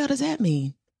 What the hell does that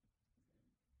mean?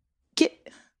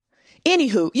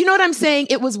 Anywho, you know what I'm saying?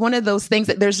 It was one of those things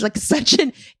that there's like such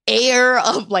an air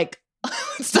of like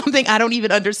something I don't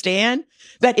even understand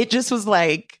that it just was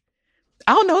like,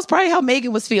 I don't know. It's probably how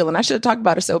Megan was feeling. I should have talked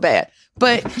about her so bad.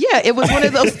 But yeah, it was one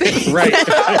of those things Right.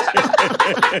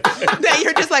 that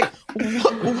you're just like,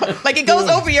 what? Like it goes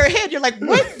over your head. You're like,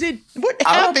 what I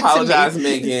happened apologize, to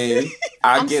me? Megan.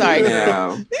 I get sorry. it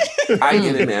now. I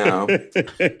get it now.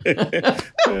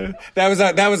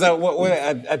 That was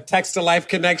a text to life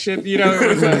connection. You know,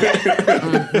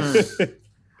 it was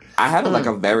I had like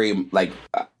a very like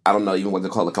I don't know even what to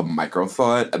call like a micro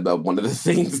thought about one of the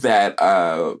things that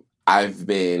I've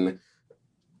been.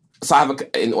 So I have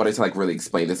in order to like really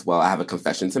explain this well, I have a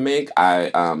confession to make.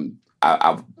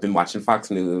 I've been watching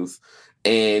Fox News,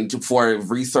 and for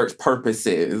research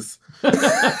purposes,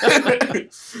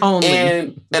 Only.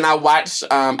 and I watched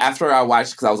after I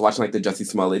watched because I was watching like the Jussie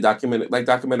Smollett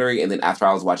documentary, and then after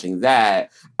I was watching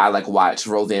that, I like watched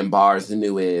Roseanne Barr's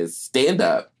newest stand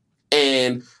up,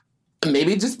 and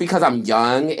maybe just because I'm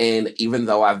young, and even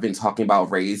though I've been talking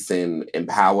about race and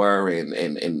power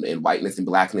and whiteness and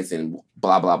blackness and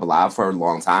blah, blah, blah for a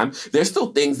long time, there's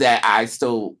still things that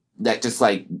that just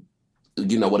like,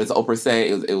 you know, what does Oprah say?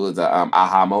 It was a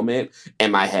aha moment in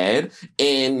my head.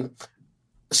 And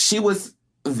she was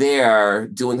there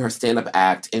doing her stand-up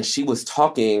act, and she was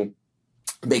talking,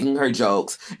 making her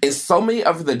jokes. And so many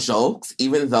of the jokes,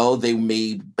 even though they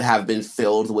may have been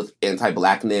filled with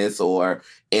anti-blackness or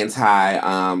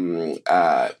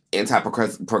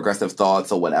anti-progressive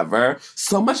thoughts or whatever,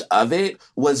 so much of it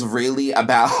was really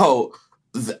about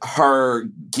her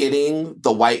getting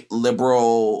the white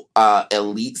liberal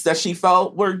elites that she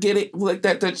felt were getting like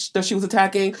that she was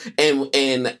attacking,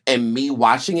 and me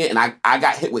watching it, and I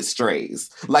got hit with strays.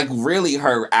 Like really,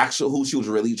 her actual who she was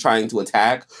really trying to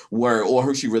attack or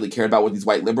who she really cared about were these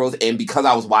white liberals, and because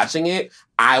I was watching it,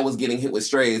 I was getting hit with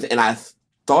strays, and I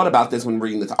thought about this when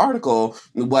reading this article.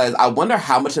 Was I wonder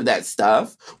how much of that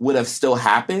stuff would have still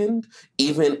happened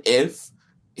even if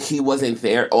he wasn't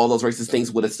there. All those racist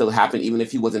things would have still happened even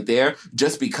if he wasn't there,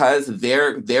 just because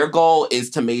their goal is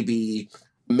to maybe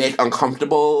make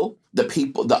uncomfortable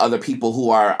the other people who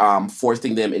are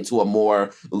forcing them into a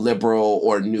more liberal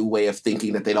or new way of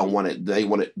thinking that they don't want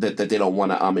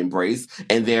to embrace,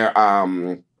 and they're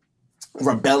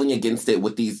rebelling against it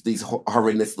with these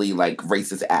horrendously like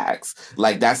racist acts.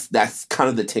 Like that's kind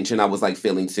of the tension I was like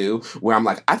feeling too, where I'm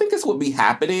like, I think this would be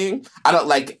happening.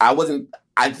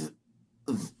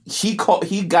 He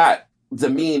got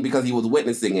demeaned because he was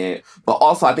witnessing it, but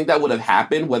also I think that would have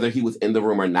happened whether he was in the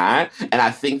room or not. And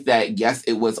I think that yes,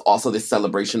 it was also this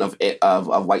celebration of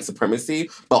white supremacy,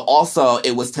 but also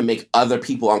it was to make other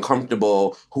people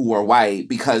uncomfortable who were white,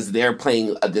 because they're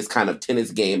playing this kind of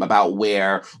tennis game about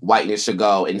where whiteness should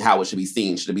go and how it should be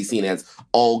seen. Should it be seen as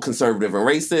old conservative and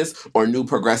racist, or new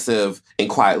progressive and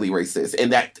quietly racist?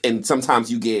 And sometimes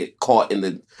you get caught in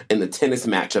the tennis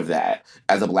match of that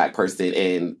as a Black person,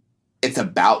 and it's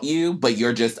about you, but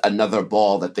you're just another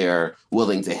ball that they're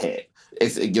willing to hit.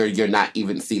 You're not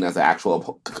even seen as an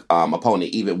actual opponent,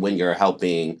 even when you're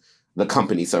helping the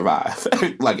company survive,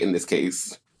 like in this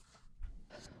case.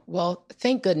 Well,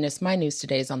 thank goodness my news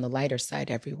today is on the lighter side,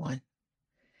 everyone.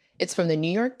 It's from the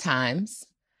New York Times.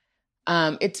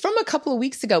 It's from a couple of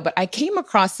weeks ago, but I came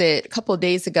across it a couple of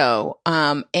days ago.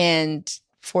 And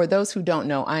for those who don't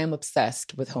know, I am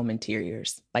obsessed with home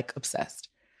interiors, like obsessed.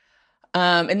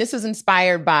 And this was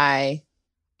inspired by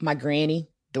my granny,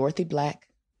 Dorothy Black,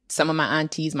 some of my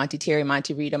aunties, Monty Terry,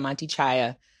 Monty Rita, Monty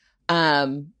Chaya.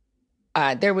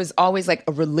 There was always like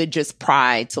a religious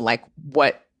pride to like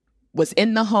what was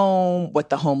in the home, what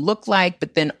the home looked like,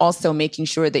 but then also making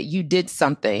sure that you did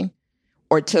something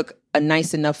or took a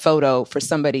nice enough photo for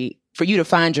you to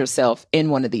find yourself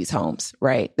in one of these homes,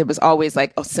 right? There was always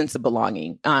like a sense of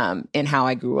belonging in how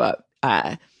I grew up.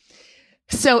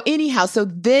 So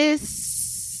the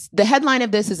headline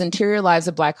of this is Interior Lives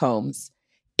of Black Homes.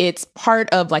 It's part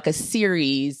of like a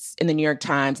series in the New York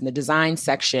Times in the design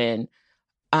section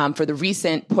for the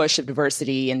recent push of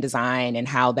diversity in design and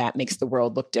how that makes the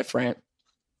world look different.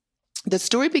 The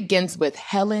story begins with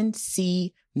Helen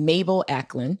C. Mabel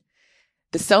Acklin,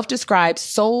 the self-described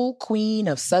soul queen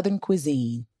of Southern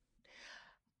cuisine.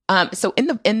 So in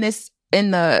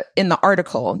the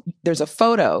article, there's a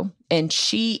photo, and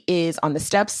she is on the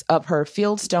steps of her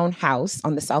Fieldstone house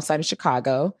on the south side of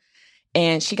Chicago,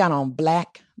 and she got on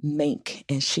black mink,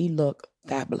 and she looked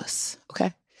fabulous.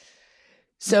 Okay.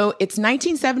 So it's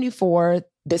 1974.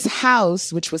 this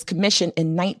house, which was commissioned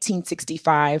in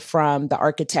 1965 from the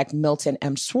architect Milton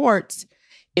M. Schwartz,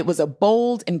 it was a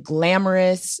bold and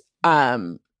glamorous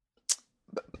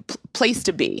place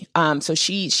to be. So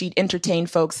she'd entertained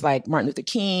folks like Martin Luther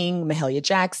King, Mahalia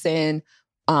Jackson,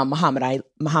 Muhammad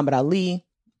Ali.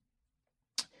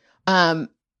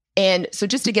 And so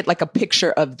just to get like a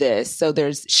picture of this, so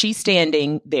she's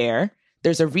standing there.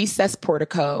 There's a recessed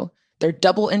portico. There are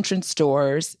double entrance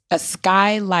doors, a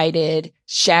sky-lighted,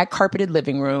 shag-carpeted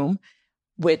living room,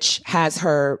 which has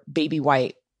her baby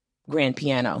white grand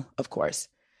piano, of course.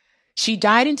 She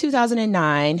died in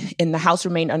 2009, and the house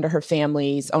remained under her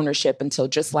family's ownership until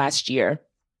just last year.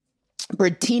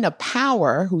 Bertina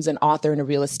Power, who's an author and a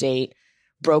real estate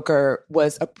broker,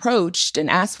 was approached and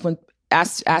asked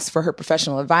for her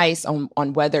professional advice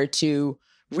on whether to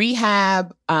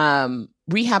rehab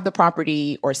the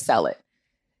property or sell it.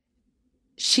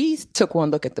 She took one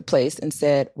look at the place and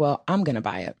said, well, I'm going to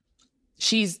buy it.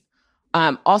 She's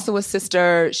also a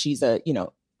sister. She's a,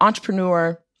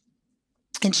 entrepreneur.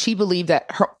 And she believed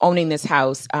that her owning this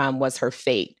house was her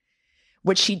fate.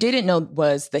 What she didn't know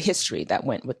was the history that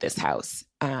went with this house.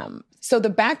 So the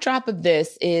backdrop of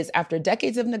this is, after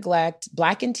decades of neglect,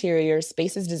 Black interior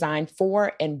spaces designed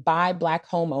for and by Black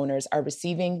homeowners are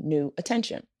receiving new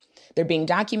attention. They're being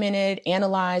documented,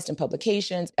 analyzed in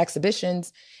publications,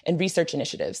 exhibitions, and research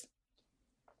initiatives.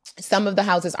 Some of the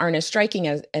houses aren't as striking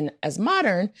as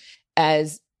modern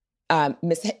as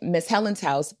Miss Helen's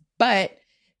house, but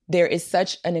there is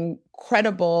such an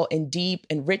incredible and deep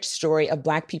and rich story of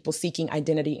Black people seeking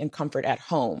identity and comfort at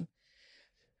home.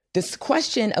 This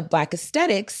question of Black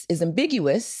aesthetics is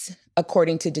ambiguous,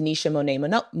 according to Denisha Monet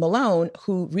Malone,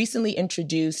 who recently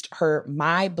introduced her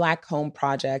My Black Home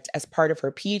project as part of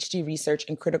her PhD research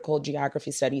in critical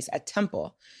geography studies at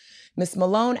Temple. Ms.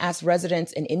 Malone asked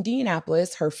residents in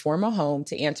Indianapolis, her former home,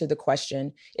 to answer the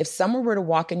question, if someone were to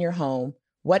walk in your home,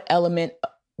 what element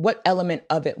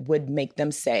of it would make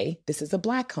them say, this is a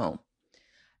Black home?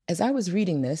 As I was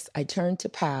reading this, I turned to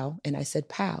Pal and I said,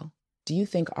 Pal, do you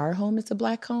think our home is a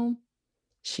Black home?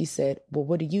 She said, well,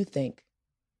 what do you think?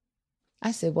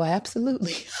 I said, well,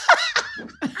 absolutely.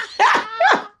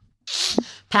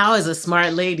 Pal is a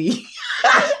smart lady.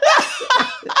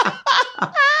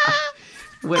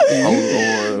 Hold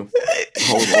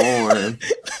on.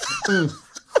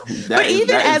 But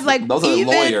even as like, those are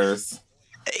lawyers.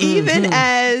 Even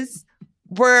as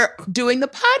we're doing the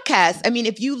podcast, I mean,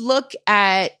 if you look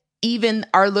at even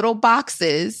our little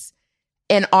boxes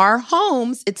in our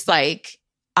homes, it's like,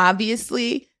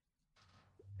 obviously,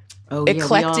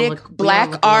 eclectic Black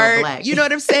art. Black. You know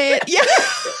what I'm saying? Yeah.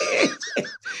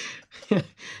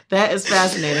 That is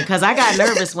fascinating, because I got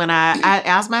nervous when I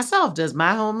asked myself, does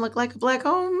my home look like a Black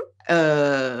home?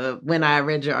 When I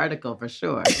read your article, for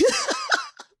sure.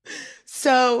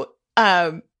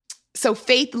 So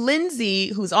Faith Lindsay,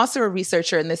 who's also a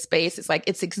researcher in this space, is like,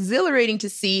 it's exhilarating to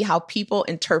see how people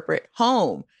interpret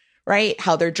home, right?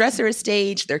 How their dresser is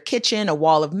staged, their kitchen, a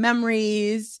wall of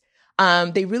memories.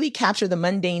 They really capture the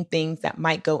mundane things that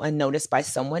might go unnoticed by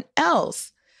someone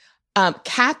else.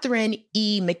 Catherine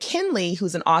E. McKinley,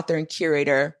 who's an author and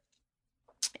curator,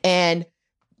 and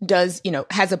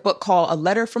has a book called A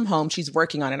Letter from Home. She's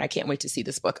working on it. I can't wait to see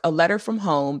this book. A Letter from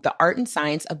Home, The Art and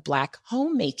Science of Black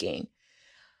Homemaking.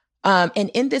 And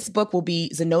in this book will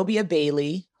be Zenobia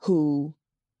Bailey, who,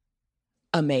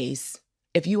 amaze.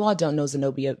 If you all don't know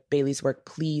Zenobia Bailey's work,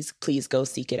 please go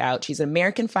seek it out. She's an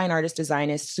American fine artist,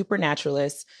 designist,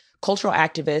 supernaturalist, cultural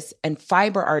activist, and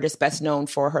fiber artist, best known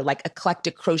for her like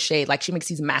eclectic crochet. Like, she makes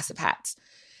these massive hats.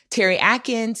 Terry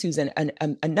Atkins, who's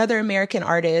another American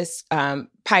artist,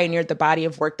 pioneered the body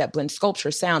of work that blends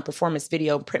sculpture, sound, performance,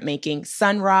 video, printmaking.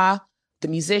 Sun Ra, the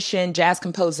musician, jazz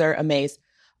composer, amaze.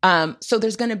 So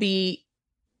there's going to be,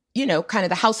 kind of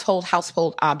the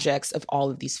household objects of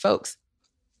all of these folks.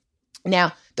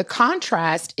 Now, the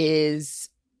contrast is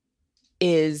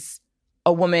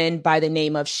a woman by the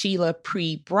name of Sheila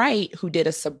Pre-Bright, who did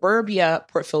a suburbia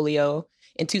portfolio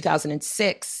in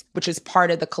 2006, which is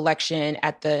part of the collection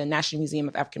at the National Museum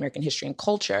of African American History and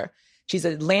Culture. She's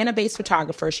an Atlanta-based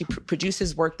photographer. She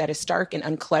produces work that is stark and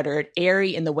uncluttered,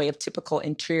 airy in the way of typical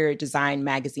interior design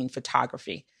magazine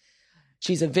photography.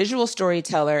 She's a visual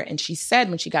storyteller, and she said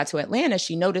when she got to Atlanta,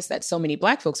 she noticed that so many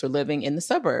Black folks were living in the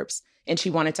suburbs, and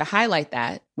she wanted to highlight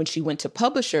that. When she went to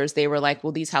publishers, they were like,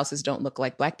 well, these houses don't look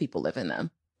like Black people live in them.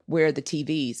 Where are the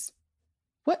TVs?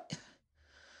 What?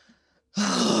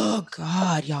 Oh,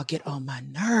 God, y'all get on my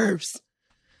nerves.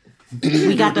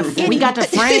 We got the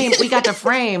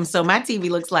frame. So my TV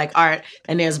looks like art,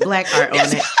 and there's black art on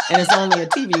it, and it's only a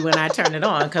TV when I turn it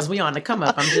on because we on the come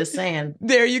up. I'm just saying.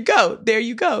 There you go.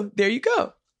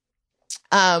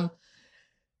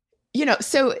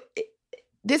 So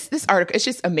this article, it's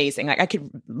just amazing. Like I could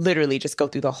literally just go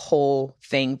through the whole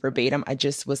thing verbatim. I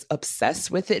just was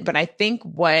obsessed with it. But I think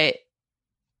what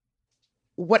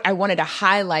I wanted to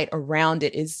highlight around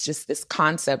it is just this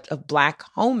concept of Black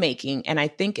homemaking. And I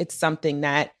think it's something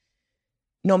that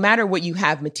no matter what you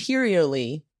have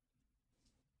materially,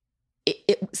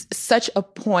 it's such a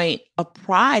point of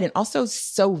pride and also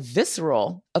so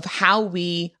visceral of how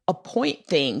we appoint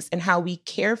things and how we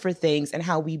care for things and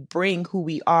how we bring who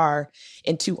we are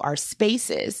into our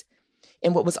spaces.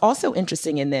 And what was also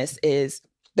interesting in this is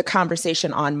the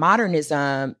conversation on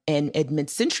modernism and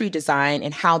mid-century design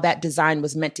and how that design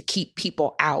was meant to keep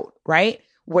people out, right?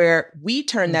 Where we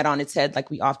turned that on its head like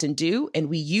we often do, and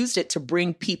we used it to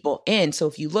bring people in. So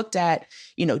if you looked at,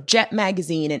 Jet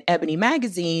Magazine and Ebony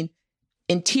Magazine,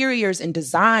 interiors and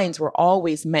designs were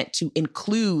always meant to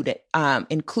include and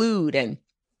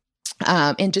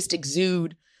just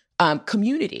exude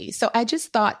community. So I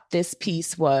just thought this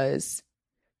piece was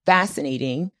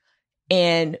fascinating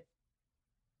and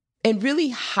really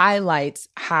highlights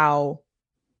how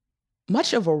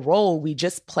much of a role we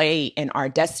just play in our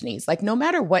destinies. Like no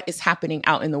matter what is happening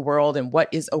out in the world and what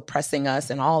is oppressing us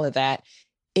and all of that,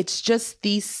 it's just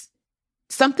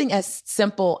something as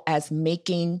simple as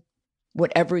making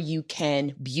whatever you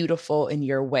can beautiful in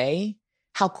your way,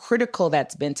 how critical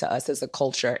that's been to us as a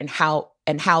culture and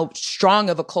how strong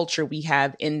of a culture we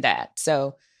have in that.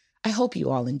 So I hope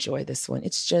you all enjoy this one.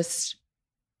 It's just,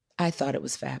 I thought it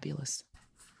was fabulous.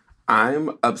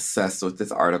 I'm obsessed with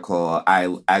this article.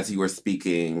 As you were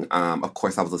speaking, of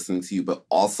course I was listening to you, but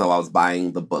also I was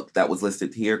buying the book that was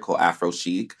listed here called Afro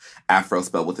Chic, Afro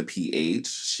spelled with a PH,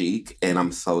 chic, and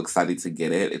I'm so excited to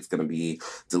get it. It's going to be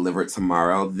delivered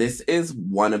tomorrow. This is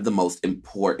one of the most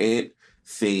important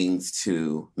things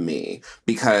to me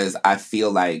because I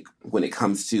feel like when it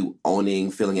comes to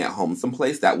feeling at home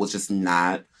someplace, that was just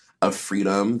not a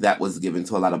freedom that was given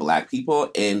to a lot of Black people.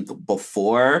 And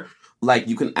before, like,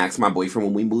 you can ask my boyfriend,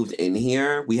 when we moved in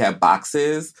here, we had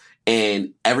boxes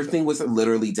and everything was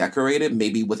literally decorated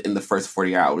maybe within the first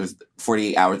 48 hours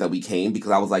that we came, because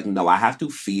I was like, no, I have to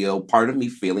feel, part of me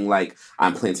feeling like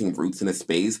I'm planting roots in a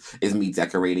space is me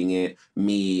decorating it,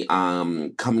 me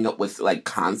coming up with like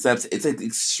concepts. It's an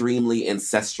extremely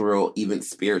ancestral, even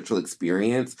spiritual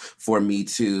experience for me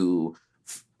to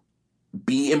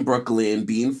be in Brooklyn,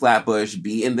 be in Flatbush,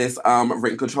 be in this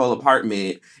rent control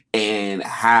apartment and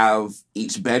have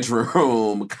each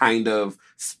bedroom kind of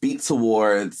speak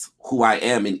towards who I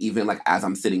am. And even like as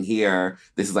I'm sitting here,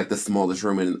 this is like the smallest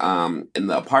room in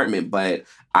the apartment, but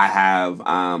I have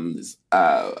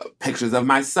pictures of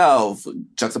myself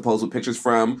juxtaposed with pictures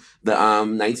from the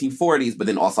 1940s, but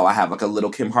then also I have like a little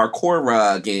Kim Harcourt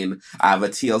rug and I have a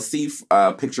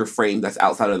TLC picture frame that's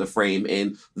outside of the frame.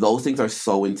 And those things are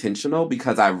so intentional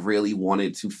because I really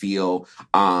wanted to feel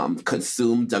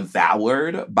consumed,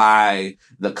 devoured by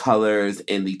the colors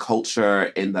and the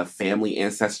culture and the family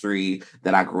ancestry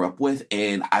that I grew up with.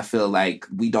 And I feel like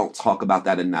we don't talk about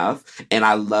that enough. And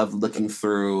I love looking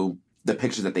through the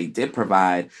pictures that they did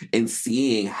provide and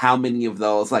seeing how many of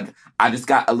those, like, I just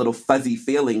got a little fuzzy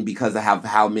feeling because I have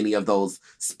how many of those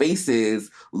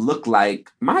spaces look like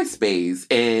my space.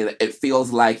 And it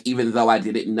feels like even though I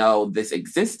didn't know this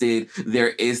existed, there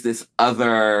is this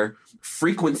other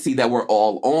frequency that we're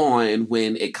all on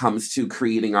when it comes to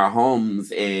creating our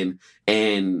homes and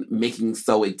making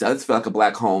so it does feel like a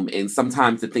Black home. And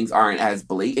sometimes the things aren't as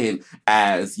blatant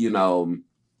as,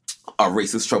 a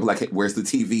racist trope like where's the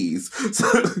TVs? So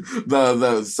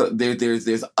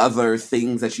there's other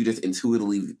things that you just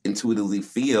intuitively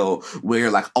feel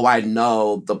where like, oh, I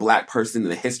know the Black person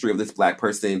and the history of this Black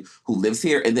person who lives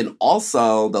here. And then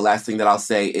also the last thing that I'll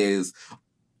say is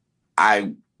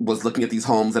I was looking at these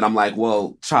homes and I'm like,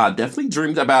 well, child, definitely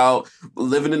dreamed about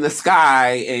living in the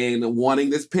sky and wanting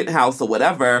this penthouse or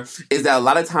whatever. Is that a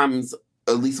lot of times,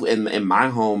 at least in my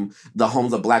home, the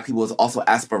homes of Black people is also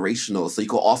aspirational. So you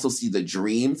can also see the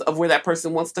dreams of where that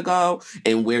person wants to go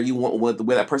and where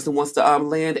that person wants to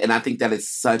land. And I think that is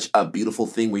such a beautiful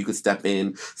thing where you could step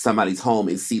in somebody's home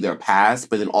and see their past,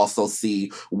 but then also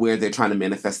see where they're trying to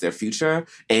manifest their future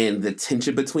and the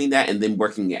tension between that and then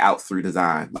working it out through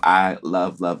design. I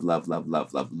love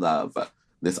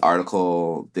this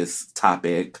article, this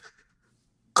topic.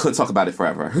 Could talk about it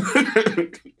forever.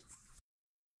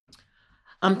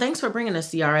 Thanks for bringing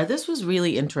us, Ciara. This was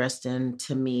really interesting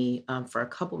to me for a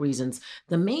couple reasons.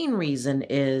 The main reason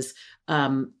is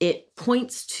it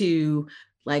points to,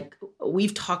 like,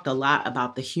 we've talked a lot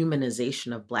about the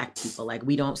humanization of Black people. Like,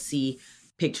 we don't see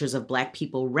pictures of Black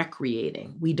people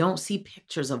recreating. We don't see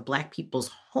pictures of Black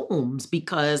people's homes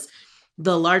because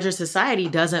the larger society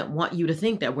doesn't want you to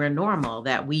think that we're normal,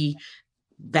 that we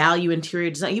value interior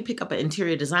design. You pick up an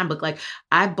interior design book. Like,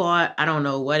 I bought, I don't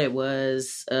know what it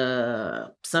was,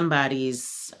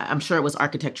 somebody's, I'm sure it was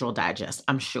Architectural Digest,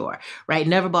 I'm sure, right?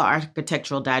 Never bought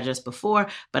Architectural Digest before,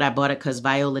 but I bought it because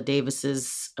Viola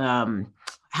Davis's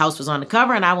house was on the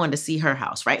cover and I wanted to see her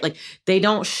house, right? Like, they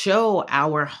don't show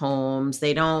our homes.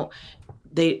 And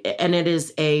it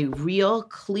is a real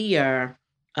clear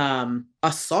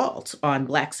assault on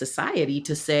Black society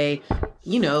to say,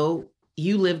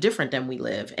 you live different than we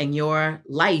live, and your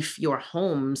life, your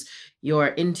homes, your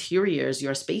interiors,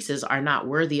 your spaces are not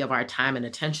worthy of our time and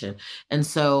attention. And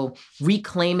so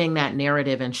reclaiming that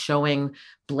narrative and showing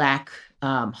Black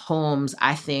homes,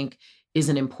 I think, is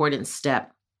an important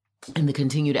step in the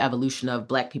continued evolution of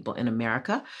Black people in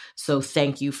America. So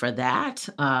thank you for that.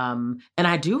 And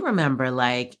I do remember,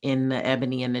 like, in the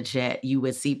Ebony and the Jet, you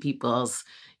would see people's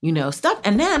stuff.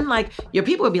 And then, like, your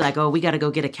people would be like, oh, we got to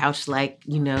go get a couch like,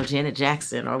 Janet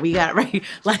Jackson, or we got, right?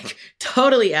 Like,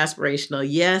 totally aspirational.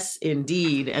 Yes,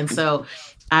 indeed. And so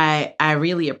I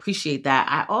really appreciate that.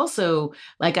 I also,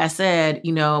 like I said,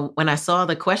 when I saw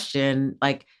the question,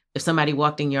 like, if somebody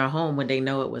walked in your home, would they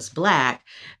know it was Black?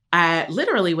 I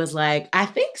literally was like, I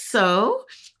think so.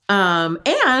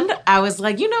 And I was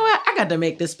like, you know what? I got to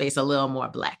make this space a little more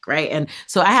Black, right? And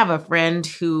so I have a friend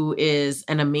who is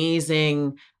an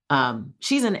amazing,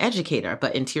 she's an educator,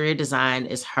 but interior design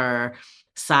is her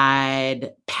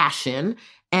side passion.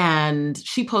 And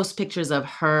she posts pictures of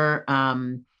her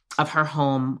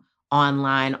home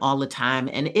online all the time.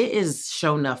 And it is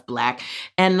sure enough Black.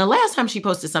 And the last time she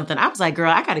posted something, I was like, girl,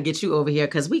 I got to get you over here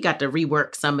because we got to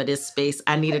rework some of this space.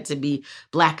 I need it to be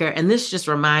Blacker. And this just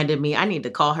reminded me, I need to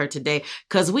call her today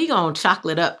because we going to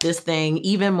chocolate up this thing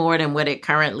even more than what it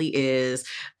currently is,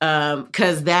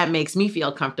 because that makes me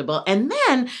feel comfortable. And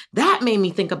then that made me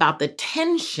think about the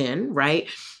tension, right,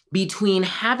 between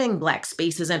having Black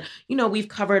spaces. And, we've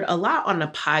covered a lot on the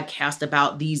podcast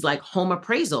about these, like, home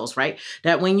appraisals, right?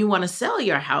 That when you want to sell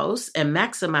your house and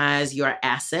maximize your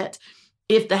asset,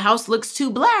 if the house looks too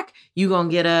Black, you're going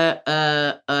to get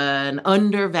an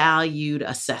undervalued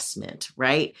assessment,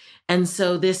 right? And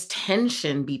so this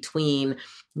tension between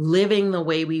living the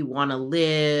way we want to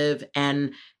live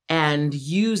and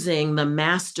using the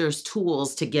master's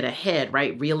tools to get ahead,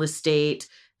 right? Real estate,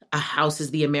 a house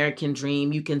is the American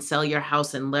dream. You can sell your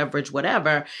house and leverage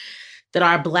whatever, that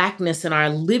our Blackness and our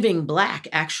living Black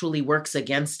actually works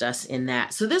against us in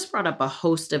that. So this brought up a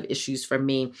host of issues for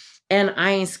me, and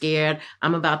I ain't scared.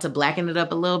 I'm about to blacken it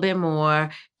up a little bit more.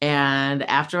 And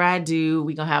after I do,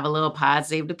 we're going to have a little Pod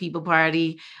Save the People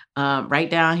party right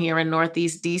down here in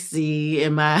Northeast DC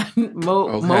in my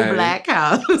Mo Black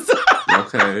house.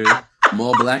 Okay.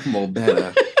 More Black, more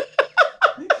better.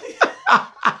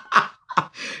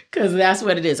 Because that's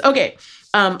what it is. Okay.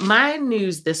 My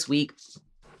news this week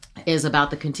is about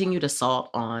the continued assault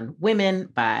on women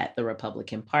by the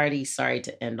Republican Party. Sorry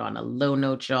to end on a low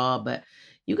note, y'all, but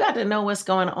you got to know what's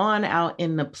going on out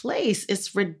in the place.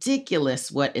 It's ridiculous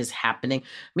what is happening.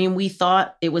 I mean, we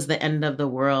thought it was the end of the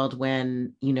world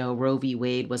when, Roe v.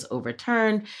 Wade was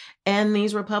overturned. And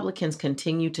these Republicans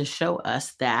continue to show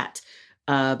us that,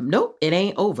 nope, it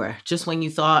ain't over. Just when you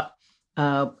thought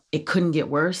it couldn't get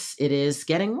worse, it is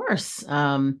getting worse.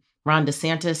 Ron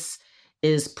DeSantis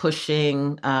is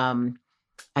pushing, I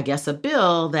guess, a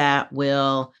bill that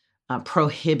will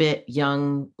prohibit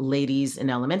young ladies in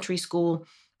elementary school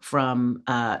from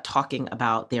talking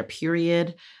about their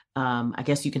period. I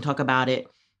guess you can talk about it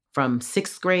from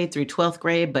 6th grade through 12th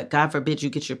grade, but God forbid you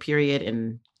get your period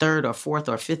in 3rd or 4th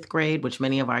or 5th grade, which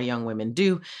many of our young women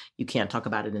do. You can't talk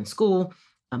about it in school.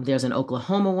 There's an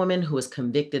Oklahoma woman who was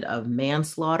convicted of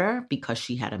manslaughter because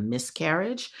she had a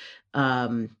miscarriage.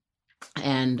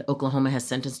 And Oklahoma has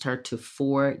sentenced her to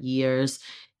 4 years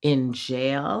in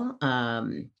jail.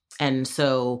 And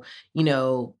so,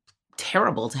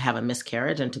 terrible to have a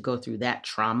miscarriage and to go through that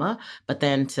trauma, but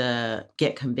then to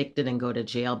get convicted and go to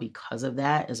jail because of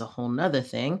that is a whole nother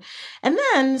thing. And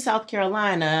then South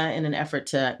Carolina, in an effort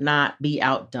to not be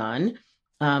outdone,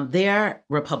 their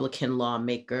Republican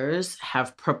lawmakers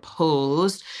have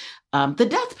proposed the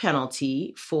death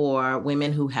penalty for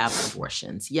women who have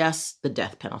abortions. Yes, the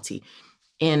death penalty.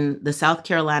 In the South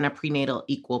Carolina Prenatal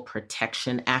Equal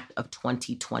Protection Act of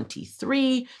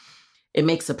 2023, It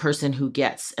makes a person who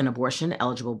gets an abortion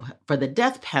eligible for the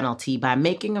death penalty by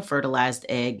making a fertilized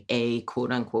egg a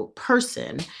quote unquote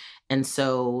person. And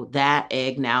so that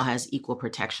egg now has equal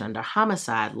protection under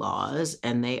homicide laws,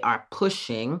 and they are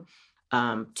pushing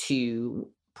to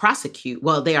prosecute.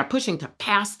 Well, they are pushing to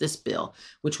pass this bill,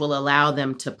 which will allow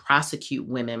them to prosecute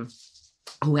women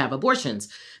who have abortions.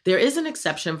 There is an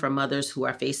exception for mothers who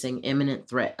are facing imminent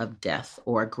threat of death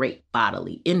or great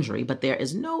bodily injury, but there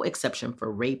is no exception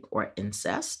for rape or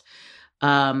incest. These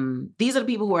are the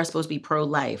people who are supposed to be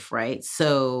pro-life, right?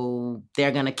 So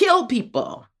they're going to kill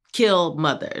people, kill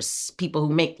mothers, people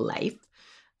who make life,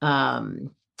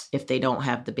 if they don't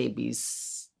have the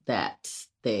babies that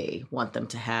they want them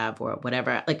to have or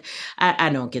whatever. Like, I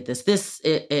don't get this.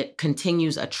 It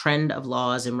continues a trend of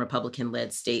laws in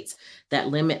Republican-led states that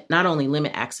not only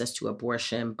limit access to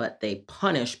abortion, but they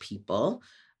punish people.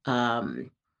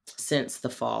 Since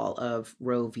the fall of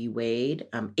Roe v. Wade,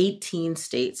 18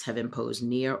 states have imposed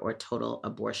near or total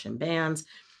abortion bans.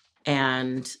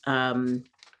 And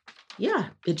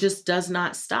it just does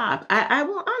not stop. I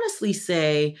will honestly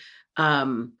say,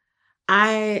 I'm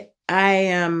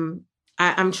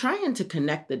trying to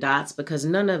connect the dots because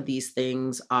none of these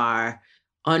things are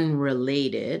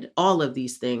unrelated. All of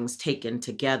these things taken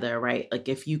together, right? Like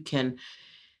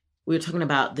we were talking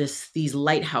about these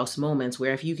lighthouse moments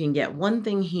where if you can get one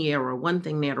thing here or one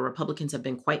thing there, the Republicans have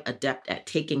been quite adept at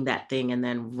taking that thing and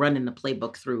then running the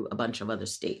playbook through a bunch of other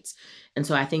states. And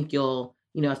so I think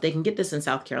if they can get this in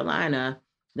South Carolina,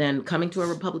 then coming to a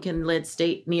Republican-led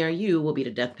state near you will be the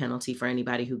death penalty for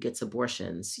anybody who gets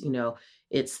abortions.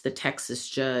 It's the Texas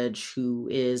judge who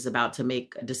is about to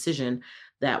make a decision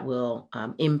that will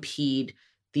impede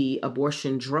the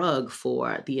abortion drug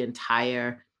for the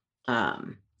entire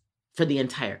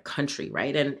country,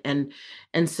 right?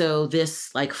 And so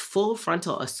this like full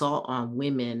frontal assault on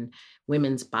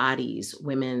women's bodies,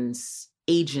 women's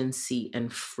agency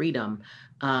and freedom.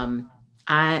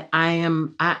 I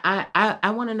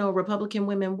want to know, Republican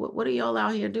women, what are y'all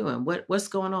out here doing? What's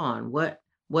going on? What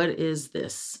is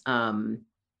this?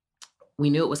 We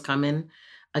knew it was coming.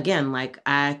 Again, like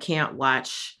I can't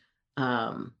watch,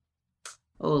 oh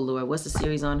Lord, what's the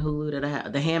series on Hulu that I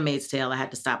have? The Handmaid's Tale. I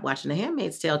had to stop watching The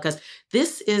Handmaid's Tale because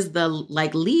this is the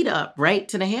like lead up, right,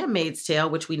 to The Handmaid's Tale,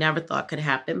 which we never thought could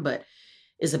happen, but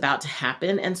is about to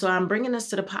happen. And so I'm bringing this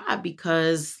to the pod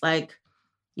because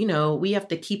we have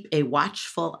to keep a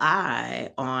watchful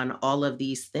eye on all of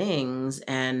these things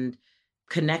and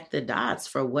connect the dots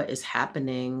for what is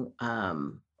happening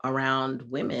around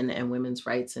women and women's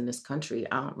rights in this country.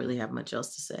 I don't really have much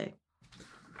else to say.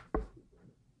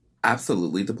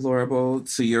 Absolutely deplorable.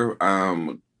 To your,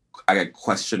 I got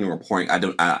question or point. I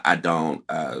don't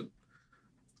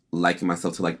liken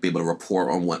myself to be able to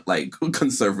report on what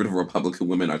conservative Republican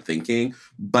women are thinking,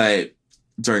 but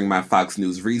during my Fox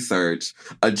News research,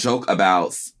 a joke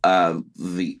about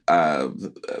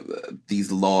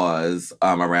these laws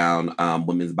around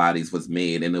women's bodies was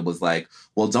made. And it was like,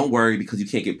 well, don't worry because you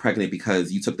can't get pregnant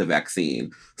because you took the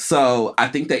vaccine. So I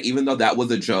think that even though that was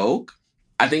a joke,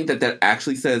 I think that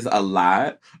actually says a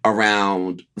lot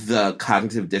around the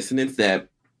cognitive dissonance that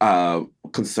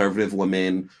conservative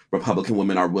women, Republican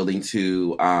women are willing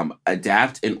to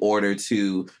adapt in order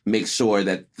to make sure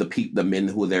that the men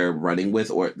who they're running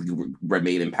with or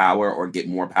remain in power or get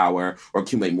more power or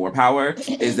accumulate more power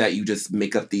is that you just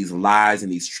make up these lies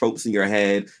and these tropes in your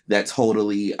head that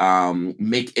totally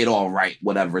make it all right,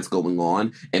 whatever is going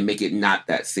on, and make it not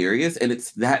that serious. And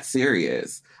it's that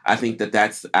serious. I think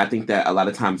that a lot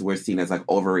of times we're seen as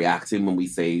overreacting when we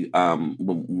say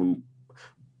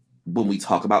when we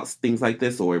talk about things like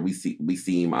this, or we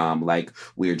seem like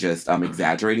we're just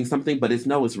exaggerating something, but it's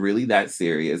really that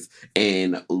serious.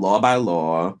 And law by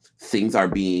law, things are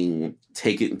being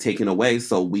taken away.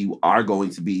 So we are going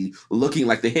to be looking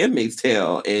like The Handmaid's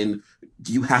Tale, and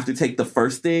you have to take the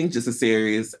first thing just as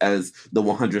serious as the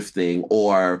 100th thing,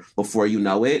 or before you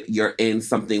know it, you're in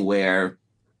something where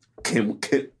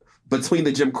between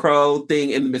the Jim Crow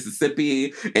thing in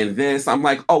Mississippi and this, I'm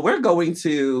like, oh, we're going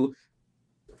to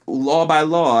law by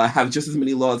law have just as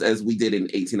many laws as we did in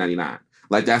 1899.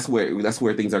 That's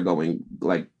where things are going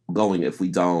if we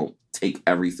don't take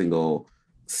every single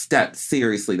step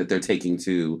seriously that they're taking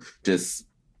to just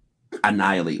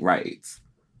annihilate rights.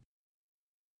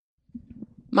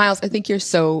 Miles, I think you're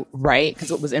so right,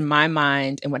 because what was in my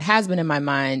mind and what has been in my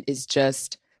mind is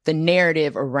just the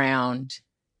narrative around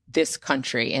this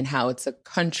country and how it's a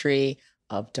country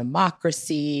of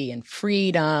democracy and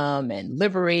freedom and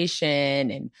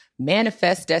liberation and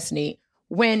manifest destiny.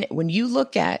 When you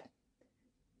look at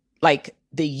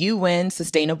the UN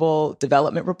Sustainable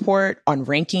Development Report on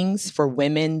rankings for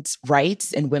women's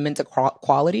rights and women's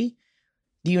equality,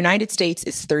 the United States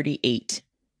is 38.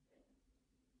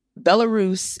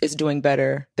 Belarus is doing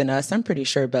better than us. I'm pretty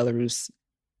sure Belarus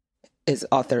is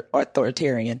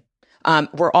authoritarian.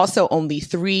 We're also only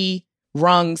 3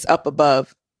 rungs up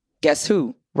above, guess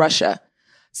who? Russia.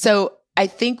 So I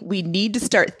think we need to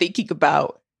start thinking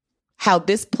about how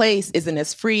this place isn't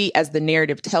as free as the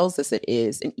narrative tells us it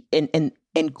is. And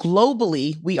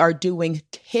globally, we are doing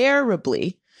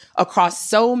terribly across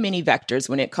so many vectors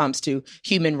when it comes to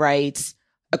human rights,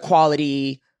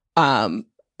 equality,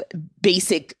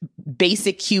 basic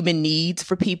human needs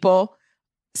for people.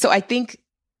 So I think,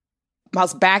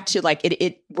 Miles, back to like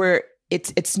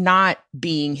it's not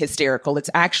being hysterical. It's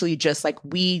actually just like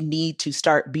we need to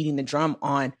start beating the drum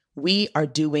on. We are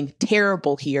doing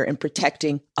terrible here in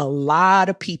protecting a lot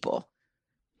of people.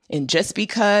 And just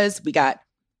because we got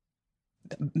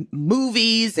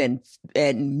movies and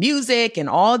music and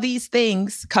all these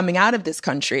things coming out of this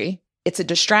country, it's a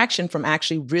distraction from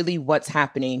actually really what's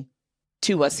happening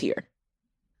to us here.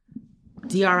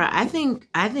 Diarra, I think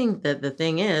that the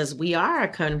thing is, we are a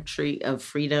country of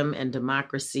freedom and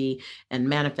democracy and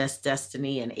manifest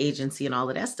destiny and agency and all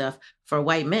of that stuff for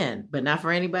white men, but not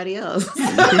for anybody else.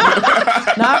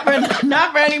 not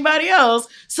for anybody else.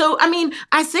 So, I mean,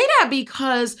 I say that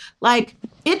because, like,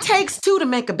 it takes 2 to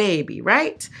make a baby,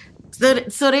 right?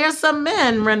 So there's some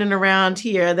men running around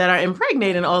here that are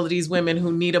impregnating all of these women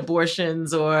who need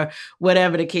abortions or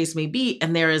whatever the case may be.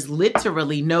 And there is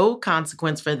literally no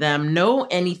consequence for them, no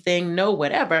anything, no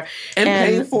whatever. And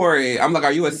paying for it. I'm like,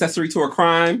 are you accessory to a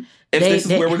crime? If this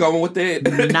is where we're going with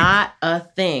it. Not a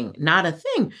thing. Not a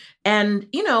thing. And,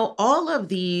 you know, all of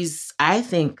these, I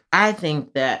think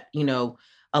that, you know,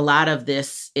 a lot of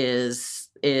this is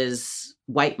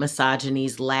white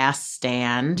misogyny's last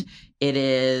stand. It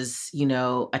is, you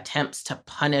know, attempts to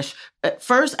punish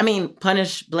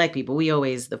punish Black people. We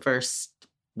always the first,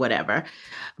 whatever.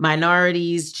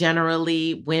 Minorities,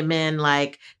 generally, women,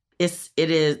 like it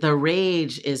is, the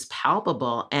rage is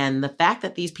palpable. And the fact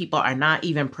that these people are not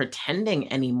even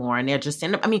pretending anymore and they're just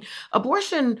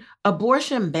abortion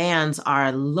bans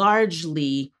are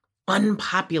largely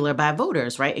unpopular by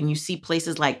voters, right? And you see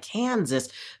places like Kansas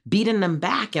beating them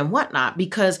back and whatnot,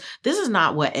 because this is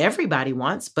not what everybody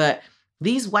wants, but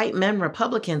these white men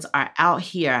Republicans are out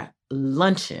here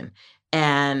lunching.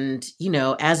 And, you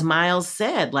know, as Miles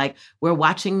said, like, we're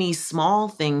watching these small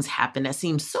things happen that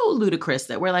seem so ludicrous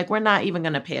that we're like, we're not even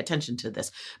going to pay attention to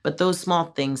this. But those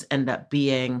small things end up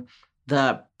being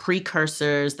the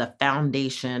precursors, the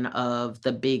foundation of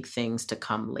the big things to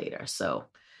come later. So,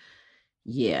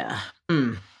 yeah.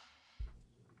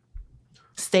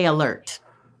 Stay alert.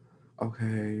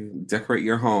 Okay. Decorate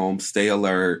your home. Stay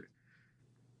alert.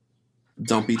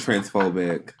 Don't be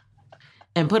transphobic.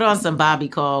 And put on some Bobby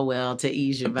Caldwell to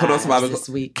ease your vibes this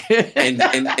week.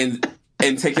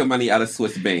 and take your money out of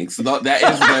Swiss banks. So that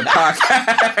is the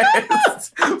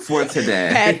podcast for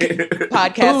today.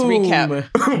 Podcast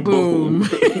recap. Boom.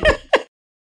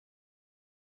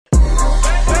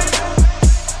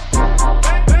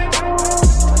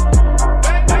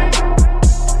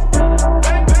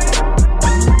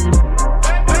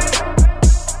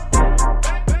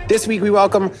 This week, we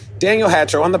welcome Daniel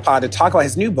Hatcher on the pod to talk about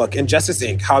his new book, Injustice,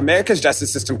 Inc., How America's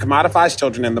Justice System Commodifies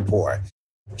Children and the Poor.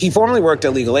 He formerly worked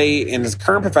at Legal Aid and is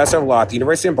current professor of law at the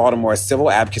University of Baltimore's Civil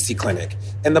Advocacy Clinic.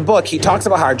 In the book, he talks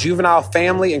about how juvenile,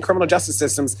 family, and criminal justice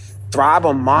systems thrive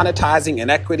on monetizing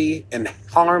inequity and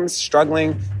harms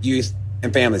struggling youth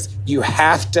and families. You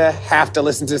have to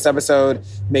listen to this episode.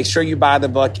 Make sure you buy the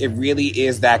book. It really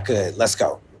is that good. Let's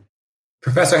go.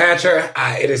 Professor Hatcher,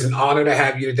 it is an honor to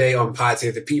have you today on Pod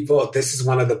Save the People. This is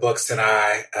one of the books that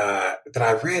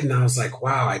I read, and I was like,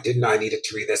 wow, I didn't know I needed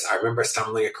to read this. I remember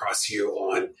stumbling across you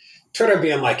on Twitter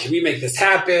being like, can we make this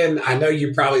happen? I know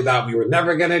you probably thought we were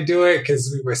never going to do it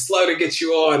because we were slow to get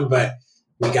you on, but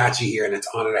we got you here, and it's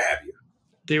an honor to have you.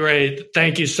 D-Ray,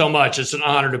 thank you so much. It's an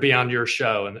honor to be on your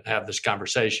show and have this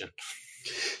conversation.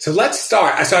 So let's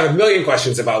start. So I have a million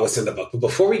questions about what's in the book, but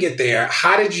before we get there,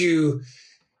 how did you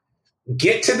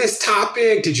get to this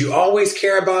topic? Did you always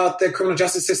care about the criminal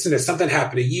justice system? Did something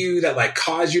happen to you that like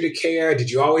caused you to care?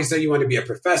 Did you always know you wanted to be a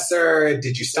professor?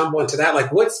 Did you stumble into that? Like,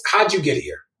 how'd you get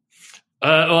here?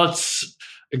 Well, it's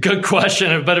a good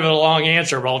question, a bit of a long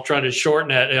answer, but I'll try to shorten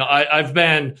it. You know, I've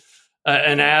been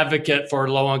an advocate for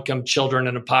low-income children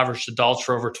and impoverished adults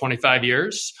for over 25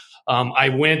 years. I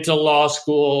went to law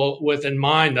school with in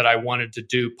mind that I wanted to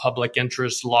do public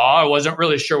interest law. I wasn't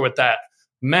really sure what that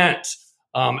meant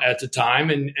at the time.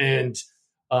 And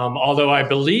although I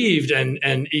believed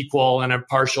in equal and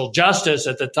impartial justice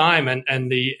at the time,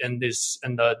 and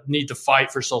the need to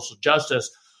fight for social justice,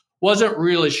 wasn't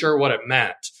really sure what it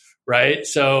meant. Right.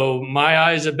 So my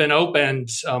eyes have been opened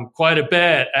quite a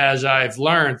bit as I've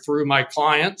learned through my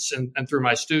clients and through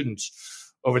my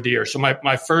students over the years. So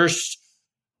my first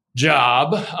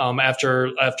job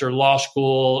after law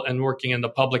school and working in the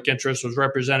public interest was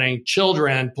representing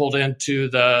children pulled into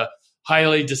the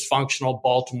highly dysfunctional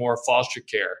Baltimore foster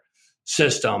care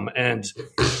system. And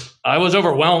I was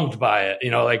overwhelmed by it,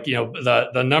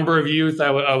 the number of youth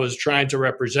I was trying to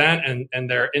represent and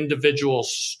their individual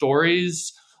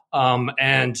stories.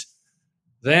 And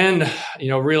then,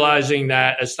 realizing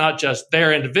that it's not just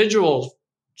their individual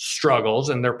struggles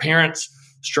and their parents'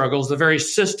 struggles, the very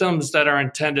systems that are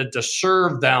intended to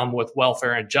serve them with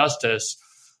welfare and justice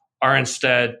are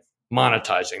instead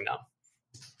monetizing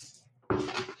them.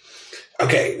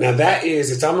 Okay, now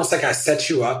it's almost like I set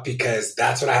you up because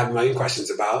that's what I have a million questions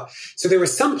about. So there were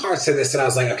some parts of this that I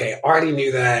was like, okay, already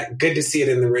knew that. Good to see it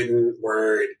in the written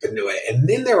word, but knew it. And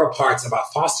then there were parts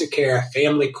about foster care,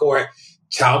 family court,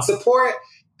 child support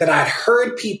that I'd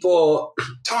heard people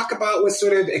talk about with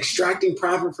sort of extracting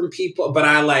profit from people, but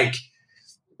I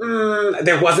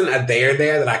there wasn't a there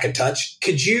that I could touch.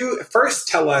 Could you first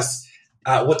tell us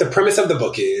what the premise of the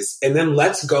book is, and then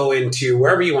let's go into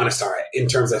wherever you want to start in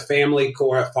terms of family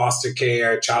court, foster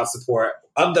care, child support.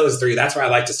 Of those three, that's where I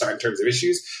like to start in terms of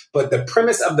issues. But the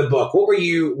premise of the book, what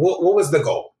was the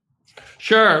goal?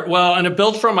 Sure. Well, and it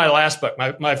built from my last book.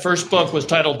 My first book was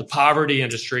titled The Poverty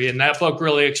Industry, and that book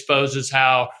really exposes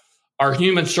how our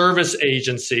human service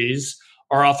agencies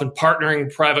are often partnering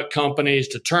with private companies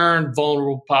to turn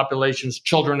vulnerable populations,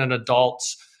 children and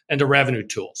adults, into revenue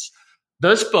tools.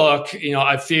 This book,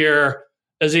 I fear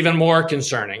is even more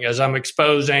concerning as I'm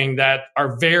exposing that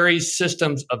our very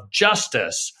systems of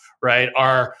justice, right,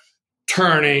 are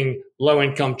turning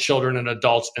low-income children and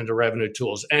adults into revenue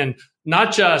tools. And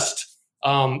not just,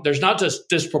 there's not just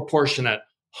disproportionate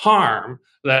harm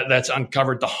that's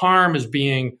uncovered. The harm is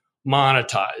being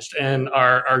monetized. And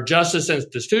our justice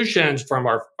institutions, from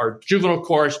our juvenile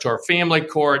courts to our family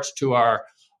courts to our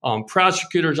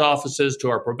prosecutors' offices to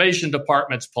our probation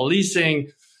departments, policing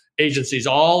agencies,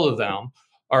 all of them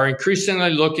are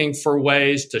increasingly looking for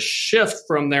ways to shift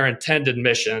from their intended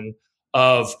mission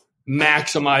of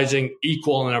maximizing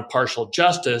equal and impartial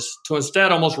justice to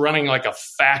instead almost running like a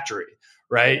factory,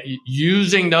 right?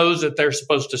 Using those that they're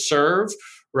supposed to serve,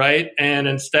 right? And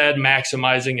instead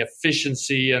maximizing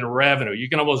efficiency and revenue. You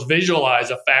can almost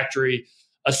visualize a factory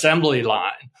assembly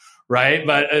line, right?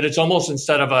 But it's almost,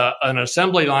 instead of an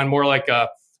assembly line, more like a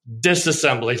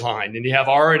disassembly line. And you have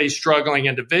already struggling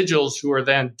individuals who are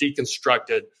then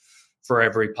deconstructed for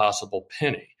every possible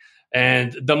penny.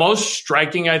 And the most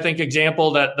striking, I think,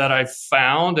 example that I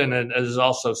found, and it is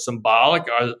also symbolic,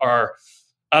 are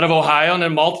out of Ohio and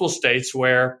in multiple states,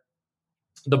 where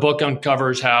the book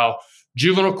uncovers how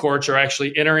juvenile courts are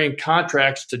actually entering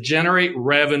contracts to generate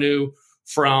revenue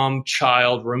from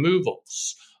child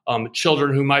removals.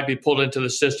 Children who might be pulled into the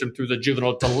system through the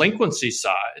juvenile delinquency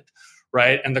side,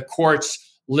 right? And the courts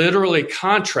literally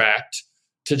contract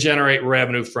to generate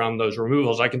revenue from those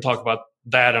removals. I can talk about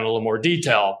that in a little more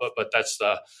detail, but that's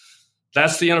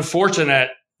the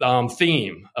unfortunate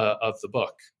theme of the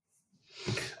book.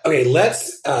 Okay,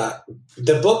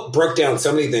 the book broke down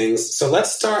so many things. So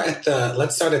let's start at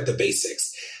the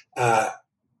basics.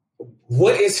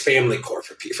 What is family court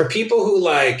for people who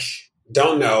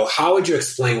don't know? How would you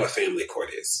explain what family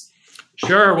court is?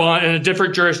 Sure. Well, in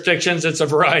different jurisdictions, it's a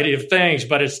variety of things,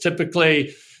 but it's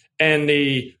typically in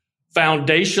the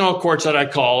foundational courts that I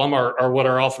call them are what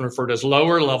are often referred to as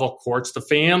lower level courts. The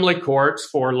family courts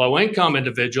for low income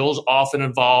individuals often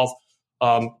involve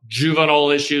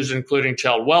juvenile issues, including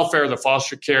child welfare, the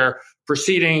foster care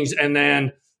proceedings, and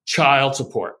then child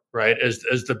support, right, is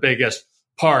the biggest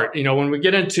part. When we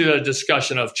get into the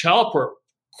discussion of child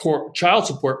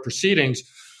support proceedings,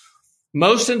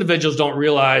 most individuals don't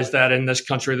realize that in this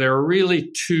country, there are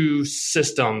really two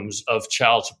systems of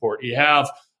child support. You have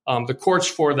the courts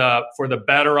for the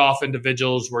better off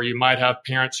individuals, where you might have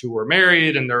parents who were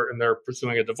married and they're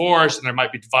pursuing a divorce, and they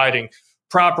might be dividing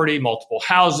property, multiple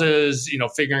houses,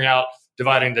 figuring out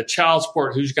dividing the child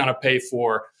support, who's going to pay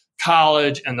for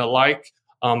college and the like.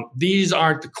 These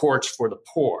aren't the courts for the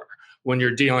poor when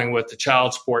you're dealing with the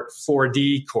child support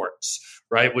 4D courts,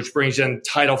 right? Which brings in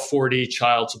Title 4D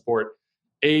child support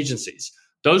agencies.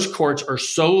 Those courts are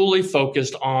solely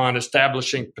focused on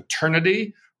establishing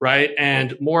paternity, right?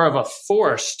 And more of a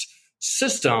forced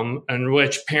system in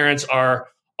which parents are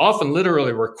often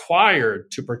literally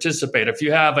required to participate. If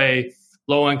you have a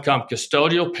low-income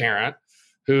custodial parent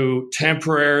who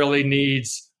temporarily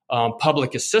needs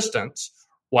public assistance,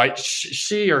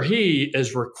 she or he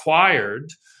is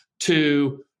required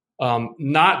to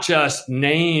not just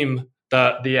name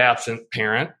the absent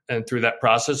parent, and through that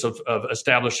process of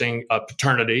establishing a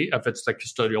paternity, if it's the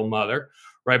custodial mother,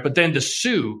 right? But then to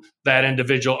sue that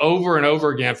individual over and over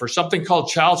again for something called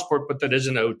child support, but that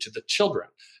isn't owed to the children,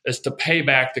 is to pay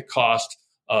back the cost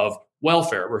of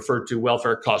welfare, referred to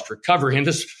welfare cost recovery. And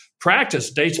this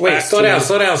practice dates back slow down.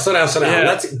 Yeah.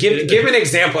 Let's give an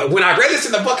example. When I read this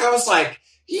in the book, I was like,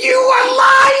 you are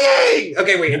lying.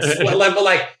 Okay, wait,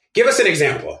 but give us an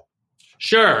example.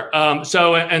 Sure.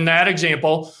 So in that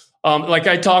example,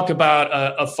 I talk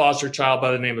about a foster child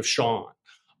by the name of Sean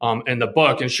in the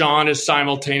book. And Sean is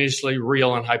simultaneously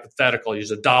real and hypothetical. Use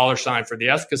a $sign for the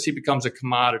S because he becomes a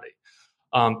commodity.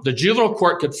 The juvenile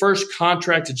court could first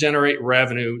contract to generate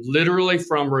revenue literally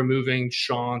from removing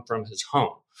Sean from his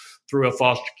home through a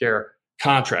foster care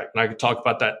contract. And I could talk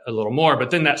about that a little more.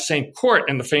 But then that same court,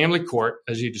 and the family court,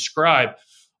 as you described,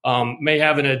 may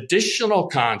have an additional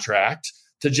contract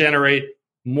to generate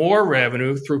more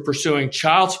revenue through pursuing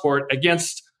child support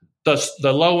against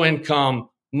the low-income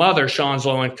mother, Sean's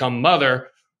low-income mother,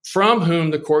 from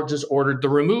whom the court just ordered the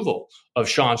removal of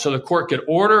Sean. So the court could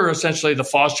order essentially the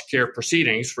foster care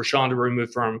proceedings for Sean to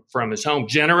remove from his home,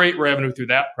 generate revenue through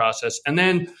that process, and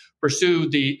then pursue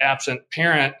the absent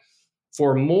parent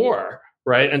for more,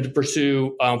 right? And to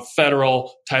pursue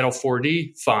federal Title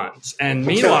 4D funds. And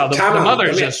meanwhile, the mother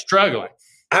is just struggling.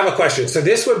 I have a question. So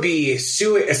this would be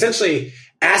essentially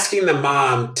asking the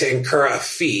mom to incur a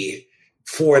fee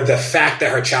for the fact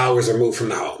that her child was removed from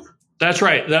the home. That's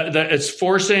right. It's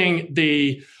forcing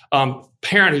the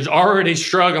parent who's already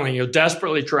struggling,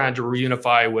 desperately trying to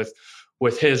reunify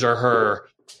with his or her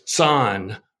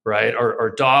son, right,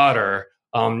 or daughter,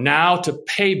 now to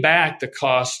pay back the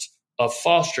cost of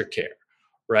foster care,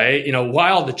 right?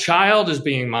 While the child is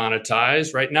being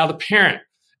monetized, right, now the parent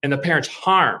and the parent's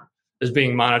harm is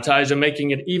being monetized and making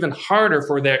it even harder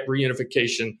for that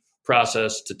reunification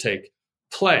process to take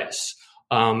place.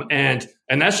 And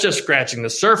that's just scratching the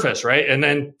surface, right? And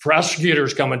then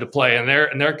prosecutors come into play and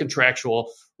their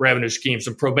contractual revenue schemes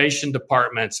and probation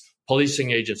departments, policing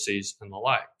agencies, and the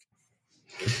like.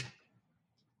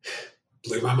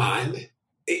 Blew my mind.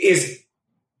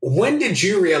 When did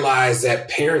you realize that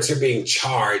parents are being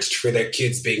charged for their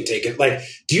kids being taken?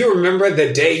 Do you remember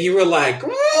the day you were like,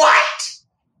 what?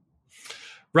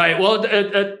 Right. Well,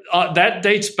 that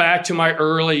dates back to my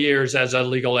early years as a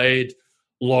legal aid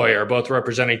lawyer, both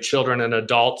representing children and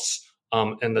adults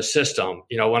in the system.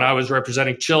 When I was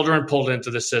representing children pulled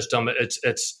into the system,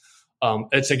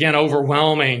 it's again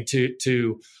overwhelming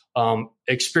to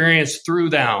experience through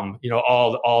them,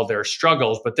 all their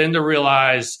struggles, but then to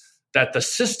realize that the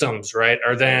systems, right,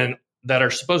 that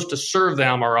are supposed to serve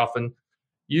them are often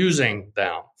using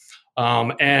them.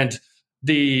 And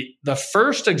the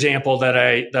first example that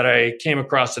I came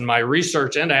across in my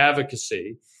research and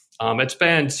advocacy, it's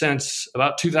been since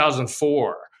about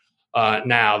 2004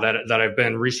 now that I've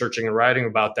been researching and writing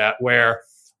about that, where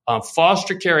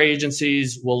foster care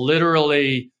agencies will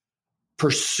literally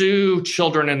pursue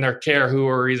children in their care who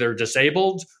are either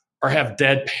disabled or have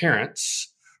dead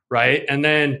parents, right? And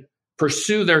then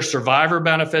pursue their survivor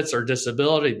benefits or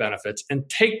disability benefits and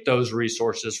take those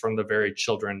resources from the very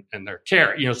children in their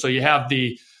care. So you have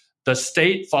the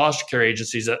state foster care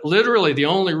agencies that literally the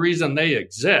only reason they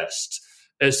exist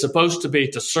is supposed to be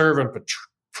to serve and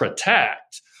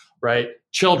protect, right?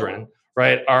 Children,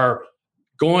 right, are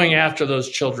going after those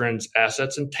children's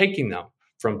assets and taking them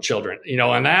from children,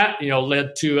 and that,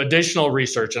 led to additional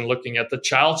research and looking at the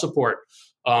child support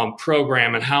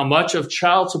program and how much of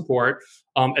child support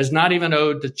is not even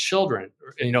owed to children.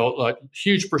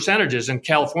 Huge percentages in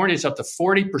California, it's up to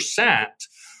 40%,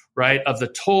 right, of the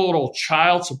total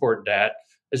child support debt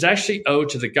is actually owed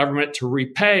to the government to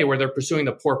repay, where they're pursuing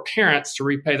the poor parents to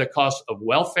repay the cost of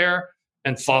welfare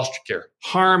and foster care,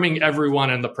 harming everyone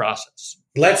in the process.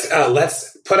 Let's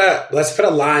put a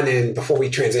line in before we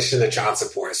transition to child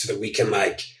support so that we can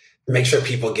make sure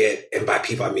people get, and by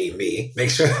people I mean me, make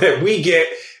sure that we get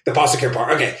the foster care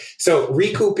part. Okay, so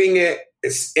recouping it,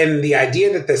 and the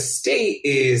idea that the state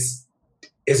is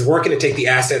working to take the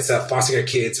assets of foster care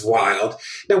kids wild.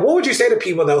 Now, what would you say to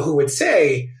people though who would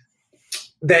say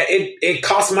that it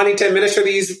costs money to administer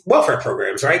these welfare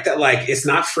programs, right? That it's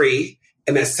not free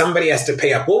and that somebody has to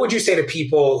pay up. What would you say to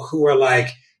people who are like,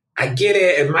 I get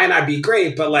it, it might not be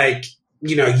great, but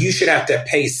you should have to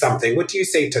pay something? What do you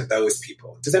say to those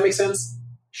people? Does that make sense?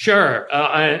 Sure.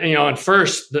 And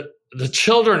first, the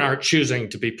children aren't choosing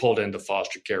to be pulled into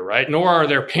foster care, right? Nor are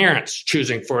their parents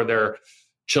choosing for their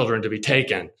children to be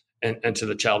taken into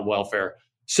the child welfare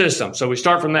system. So we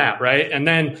start from that, right? And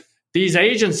then these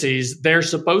agencies, they're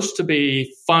supposed to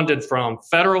be funded from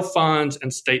federal funds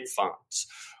and state funds,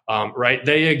 right?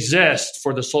 They exist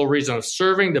for the sole reason of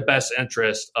serving the best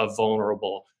interest of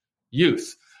vulnerable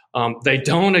youth. They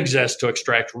don't exist to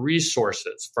extract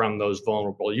resources from those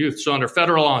vulnerable youth. So under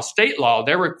federal law and state law,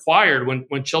 they're required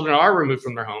when children are removed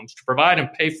from their homes to provide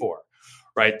and pay for,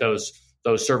 right, those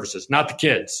services, not the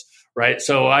kids, right?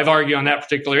 So I've argued on that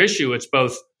particular issue, it's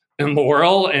both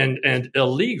immoral and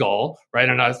illegal, right?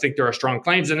 And I think there are strong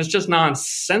claims, and it's just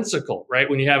nonsensical, right?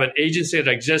 When you have an agency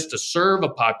that exists to serve a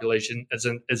population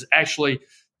is actually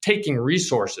taking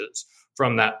resources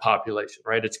from that population,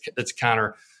 right? It's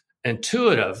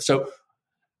counterintuitive. So,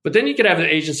 but then you could have an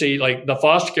agency like the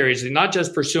foster care agency, not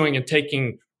just pursuing and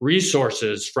taking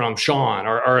resources from Sean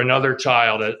or another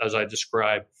child, as I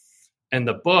described in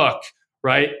the book,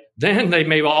 right? Then they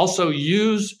may also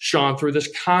use Sean through this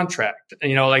contract.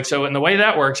 And, so in the way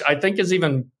that works, I think is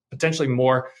even potentially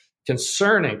more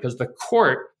concerning because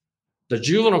the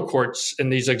juvenile courts in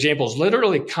these examples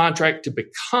literally contract to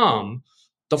become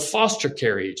the foster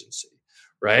care agency,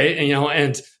 right?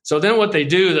 And so then what they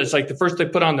do is like the first they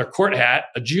put on their court hat,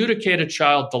 adjudicate a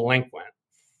child delinquent.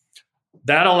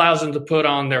 That allows them to put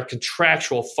on their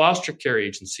contractual foster care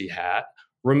agency hat,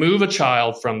 remove a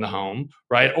child from the home,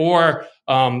 right? Or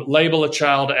label a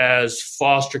child as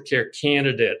foster care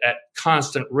candidate at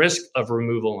constant risk of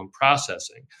removal and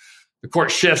processing. The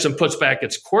court shifts and puts back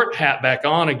its court hat back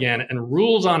on again and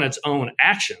rules on its own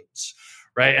actions,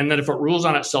 right? And then if it rules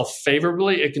on itself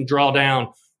favorably, it can draw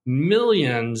down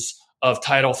millions of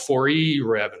Title IV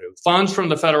revenue, funds from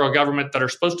the federal government that are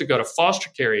supposed to go to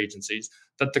foster care agencies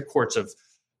that the courts have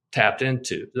tapped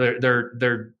into.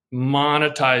 They're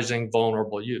monetizing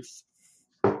vulnerable youth.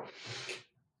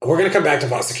 We're going to come back to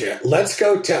foster care. Let's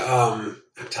go to,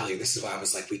 I'm telling you, this is why I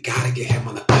was like, we got to get him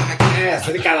on the podcast.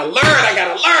 I got to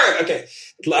learn. Okay.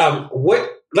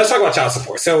 Let's talk about child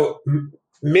support. So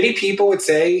many people would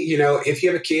say, if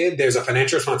you have a kid, there's a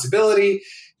financial responsibility.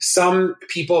 Some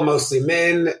people, mostly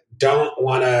men, don't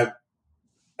want to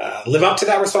live up to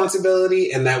that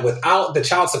responsibility, and that without the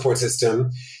child support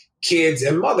system, kids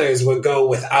and mothers would go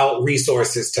without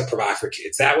resources to provide for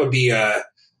kids. That would be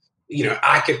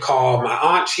I could call my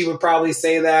aunt. She would probably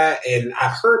say that. And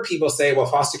I've heard people say, well,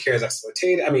 foster care is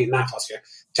exploitative. I mean, not foster care.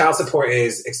 Child support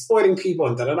is exploiting people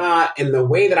and da-da-da. And the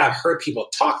way that I've heard people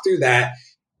talk through that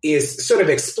is sort of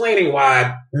explaining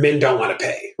why men don't want to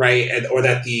pay, right? Or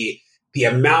that the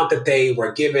amount that they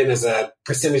were given as a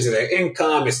percentage of their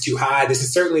income is too high. This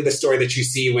is certainly the story that you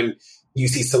see when you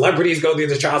see celebrities go through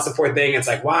the child support thing. It's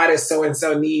like, why does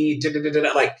so-and-so need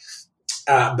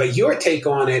but your take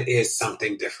on it is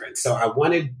something different. So I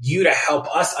wanted you to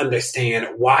help us understand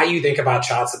why you think about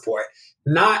child support,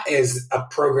 not as a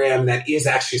program that is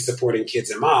actually supporting kids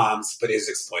and moms, but is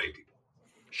exploiting people.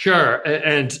 Sure.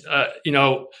 And,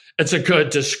 it's a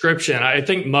good description. I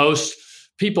think most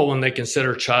people, when they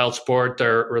consider child support,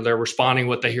 they're responding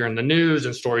what they hear in the news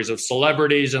and stories of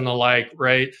celebrities and the like,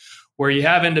 right? Where you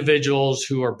have individuals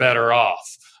who are better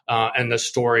off. And the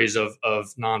stories of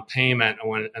non-payment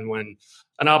and when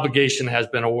an obligation has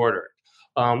been ordered.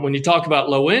 When you talk about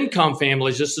low-income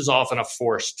families, this is often a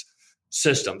forced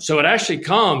system. So it actually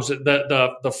comes,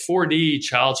 the 4D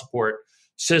child support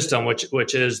system,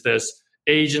 which is this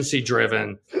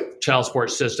agency-driven child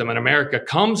support system in America,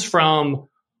 comes from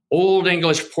Old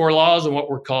English poor laws and what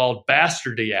were called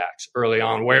bastardy acts early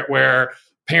on, where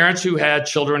parents who had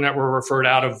children that were referred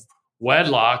out of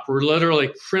wedlock were literally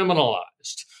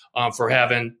criminalized for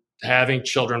having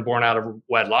children born out of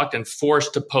wedlock and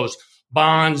forced to post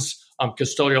bonds.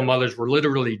 Custodial mothers were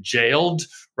literally jailed,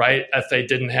 right, if they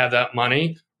didn't have that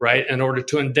money, right, in order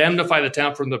to indemnify the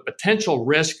town from the potential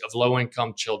risk of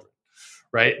low-income children,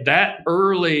 right? That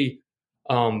early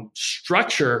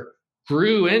structure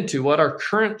grew into what our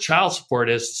current child support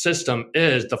system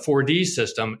is, the 4D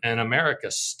system in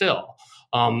America still.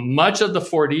 Much of the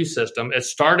 4D system, it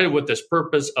started with this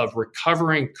purpose of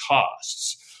recovering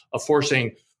costs, of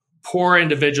forcing poor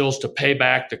individuals to pay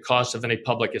back the cost of any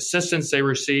public assistance they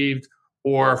received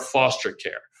or foster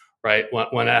care, right?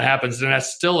 When that happens, then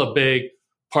that's still a big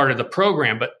part of the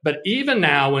program. But even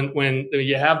now, when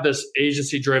you have this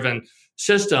agency-driven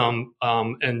system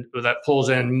and that pulls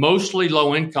in mostly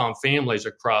low-income families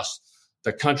across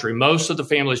the country, most of the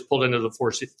families pulled into the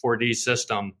 4D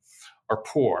system are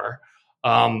poor.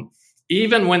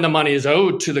 Even when the money is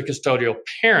owed to the custodial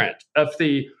parent, if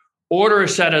the order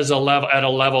is set at a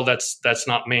level that's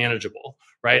not manageable,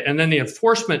 right? And then the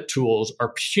enforcement tools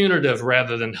are punitive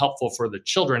rather than helpful for the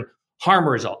children, harm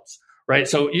results, right?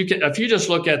 So if you just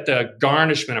look at the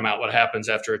garnishment amount, what happens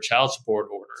after a child support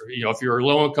order, if you're a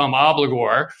low income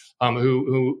obligor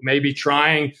who may be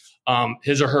trying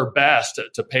his or her best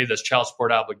to pay this child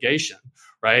support obligation,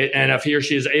 right? And if he or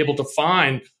she is able to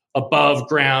find above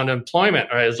ground employment,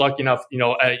 or is lucky enough,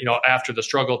 after the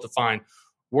struggle to find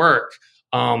work,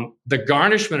 the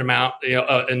garnishment amount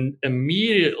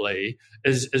immediately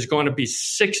is going to be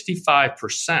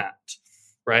 65%,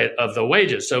 right, of the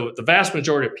wages. So the vast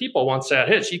majority of people, once that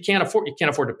hits, you can't afford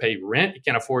to pay rent, you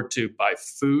can't afford to buy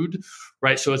food,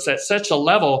 right? So it's at such a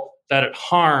level that it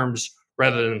harms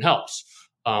rather than helps.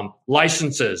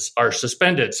 Licenses are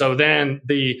suspended. So then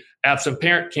the absent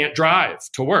parent can't drive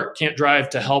to work, can't drive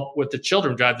to help with the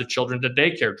children, drive the children to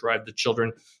daycare, drive the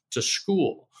children to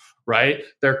school, right?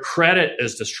 Their credit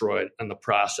is destroyed in the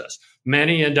process.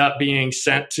 Many end up being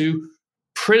sent to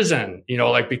prison,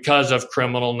 because of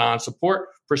criminal non-support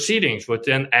proceedings, which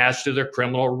then adds to their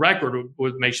criminal record,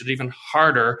 which makes it even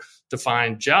harder to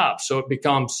find jobs. So it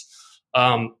becomes,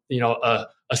 a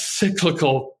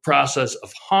cyclical process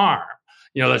of harm,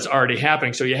 that's already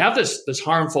happening. So you have this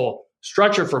harmful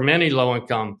structure for many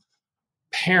low-income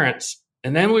parents.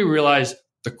 And then we realize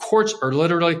the courts are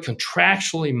literally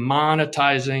contractually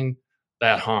monetizing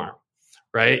that harm,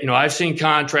 right? I've seen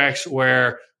contracts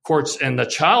where courts and the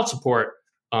child support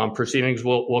proceedings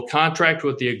will contract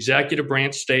with the executive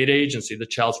branch state agency, the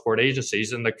child support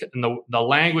agencies, and the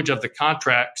language of the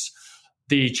contracts,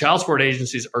 the child support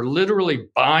agencies are literally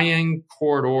buying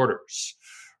court orders,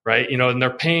 right? And they're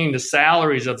paying the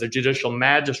salaries of the judicial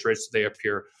magistrates that they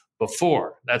appear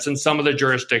before. That's in some of the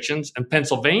jurisdictions. In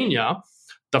Pennsylvania,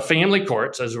 the family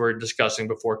courts, as we were discussing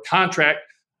before, contract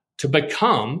to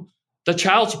become the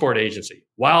child support agency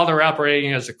while they're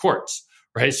operating as the courts,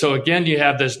 right? So again, you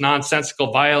have this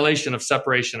nonsensical violation of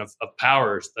separation of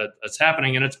powers that's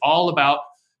happening, and it's all about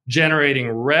generating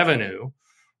revenue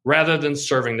rather than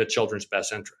serving the children's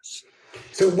best interests.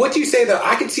 So what do you say, though?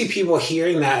 I could see people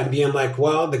hearing that and being like,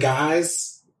 well, the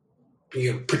guys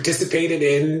participated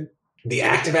in the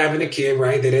act of having a kid,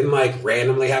 right? They didn't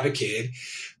randomly have a kid.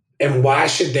 And why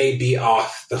should they be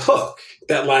off the hook?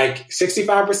 That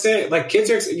 65%, kids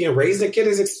are, raising a kid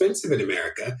is expensive in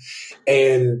America.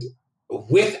 And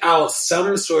without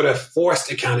some sort of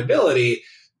forced accountability,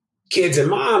 kids and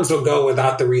moms will go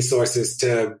without the resources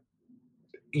to,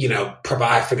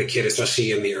 provide for the kid,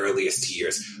 especially in the earliest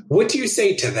years. What do you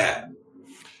say to that?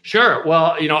 Sure.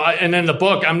 Well, and in the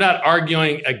book, I'm not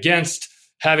arguing against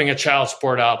having a child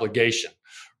support obligation,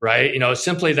 right?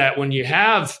 Simply that when you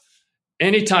have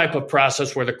any type of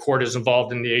process where the court is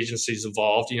involved and the agency is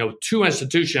involved, two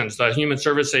institutions, the human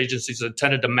service agencies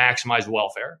intended to maximize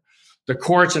welfare, the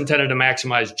courts intended to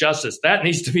maximize justice. That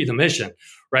needs to be the mission,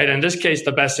 right? In this case,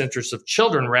 the best interests of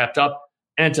children wrapped up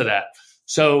into that.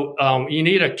 So you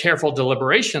need a careful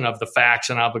deliberation of the facts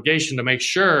and obligation to make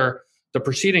sure the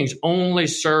proceedings only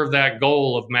serve that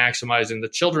goal of maximizing the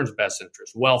children's best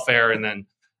interest, welfare, and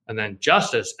then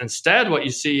justice. Instead, what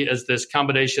you see is this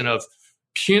combination of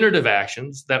punitive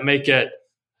actions that make it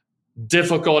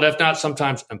difficult, if not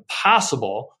sometimes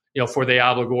impossible, for the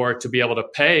obligor to be able to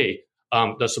pay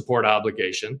the support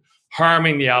obligation,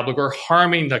 harming the obligor,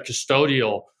 harming the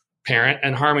custodial parent,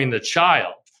 and harming the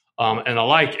child, and the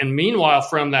like. And meanwhile,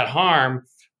 from that harm,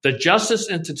 the justice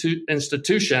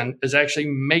institution is actually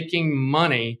making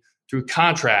money through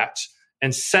contracts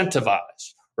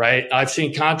incentivized, right? I've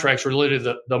seen contracts related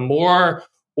to the more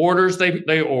orders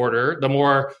they order, the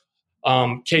more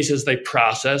cases they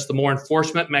process, the more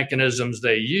enforcement mechanisms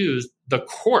they use, the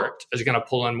court is going to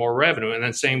pull in more revenue. And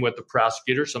then same with the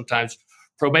prosecutor, sometimes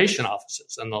probation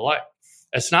offices and the like.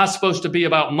 It's not supposed to be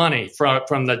about money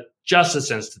from the justice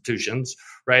institutions,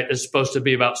 right? It's supposed to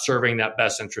be about serving that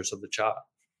best interest of the child.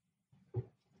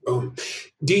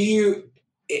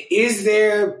 Is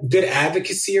there good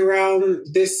advocacy around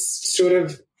this sort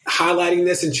of highlighting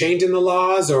this and changing the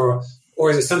laws, or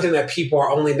is it something that people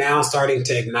are only now starting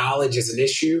to acknowledge as an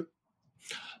issue?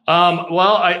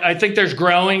 Well, I think there's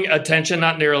growing attention,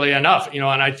 not nearly enough, and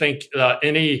I think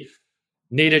any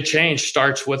needed change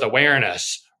starts with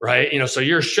awareness, right? So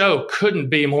your show couldn't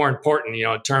be more important,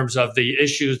 in terms of the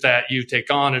issues that you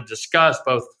take on and discuss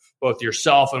both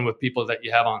yourself and with people that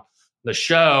you have on the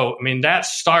show. I mean, that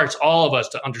starts all of us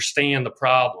to understand the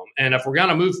problem. And if we're going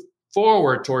to move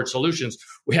forward towards solutions,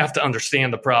 we have to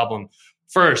understand the problem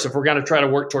first. If we're going to try to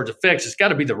work towards a fix, it's got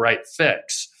to be the right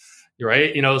fix,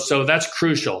 right? So that's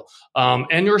crucial.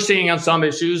 And you're seeing on some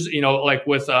issues, like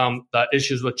with the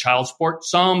issues with child support,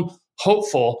 some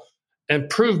hopeful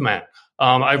improvement.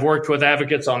 I've worked with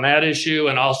advocates on that issue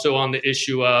and also on the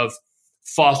issue of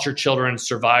foster children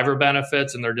survivor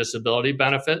benefits and their disability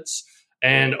benefits.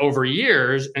 And over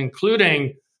years,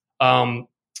 including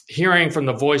hearing from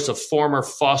the voice of former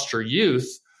foster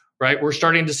youth, right, we're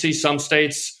starting to see some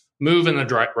states move in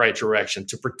the right direction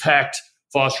to protect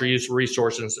foster youth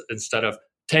resources instead of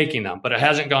taking them. But it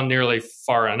hasn't gone nearly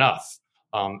far enough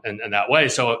in that way.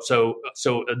 So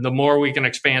the more we can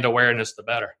expand awareness, the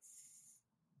better.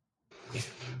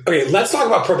 Okay, let's talk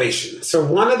about probation. So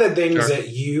one of the things that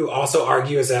you also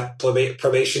argue is that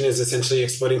probation is essentially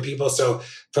exploiting people. So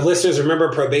for listeners,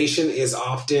 remember, probation is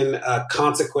often a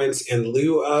consequence in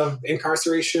lieu of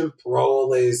incarceration.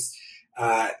 Parole is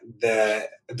the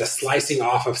slicing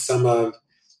off of some of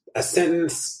a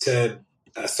sentence to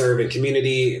serve in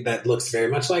community that looks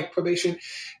very much like probation.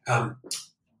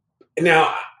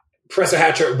 Now, Professor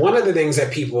Hatcher, one of the things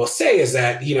that people will say is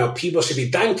that, you know, people should be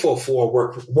thankful for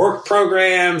work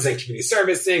programs and community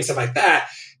service things, stuff like that,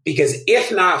 because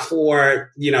if not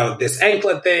for, you know, this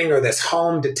anklet thing or this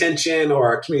home detention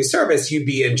or community service, you'd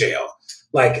be in jail.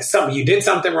 Like you did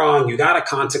something wrong, you got a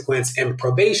consequence, and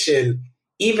probation,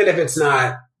 even if it's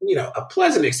not, you know, a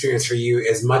pleasant experience for you,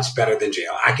 is much better than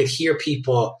jail. I could hear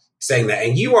people saying that,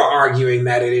 and you are arguing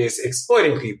that it is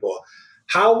exploiting people.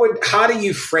 How do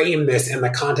you frame this in the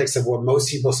context of what most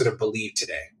people sort of believe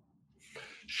today?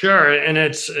 Sure, and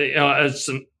it's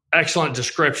an excellent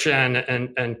description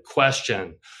and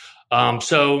question.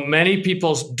 So many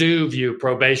people do view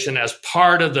probation as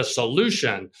part of the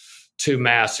solution to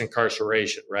mass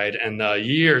incarceration, right? And the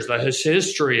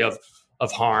history of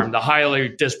harm, the highly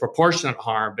disproportionate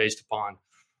harm based upon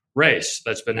race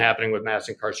that's been happening with mass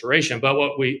incarceration. But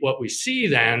what we see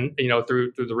then, you know,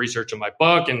 through the research of my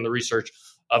book and the research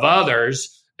of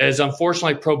others, is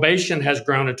unfortunately probation has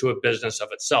grown into a business of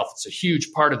itself. It's a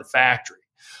huge part of the factory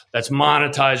that's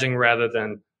monetizing rather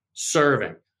than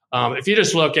serving. If you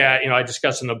just look at, you know, I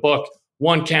discuss in the book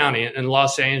one county in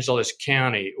Los Angeles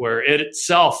County, where it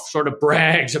itself sort of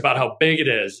brags about how big it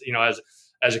is, you know,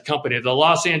 as a company. The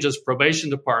Los Angeles Probation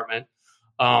Department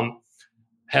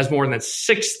has more than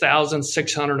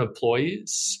 6,600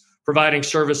 employees, providing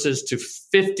services to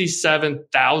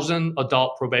 57,000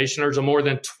 adult probationers and more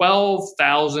than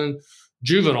 12,000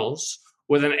 juveniles,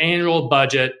 with an annual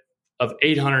budget of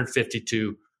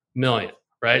 $852 million.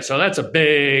 Right, so that's a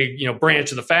big, you know,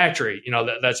 branch of the factory, you know,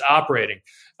 that's operating.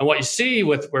 And what you see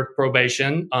with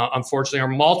probation, unfortunately, are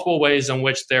multiple ways in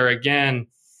which they're again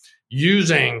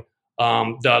using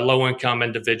the low-income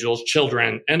individuals,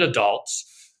 children, and adults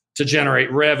to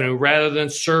generate revenue rather than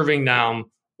serving them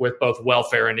with both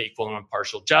welfare and equal and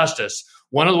impartial justice.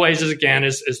 One of the ways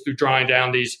is through drawing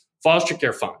down these foster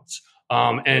care funds.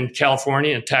 In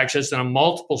California and Texas and in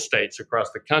multiple states across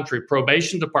the country,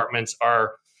 probation departments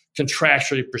are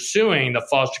contractually pursuing the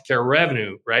foster care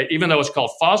revenue, right? Even though it's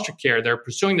called foster care, they're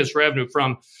pursuing this revenue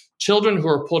from children who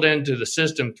are put into the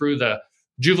system through the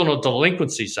juvenile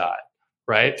delinquency side,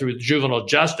 right? Through juvenile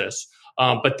justice.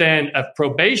 But then if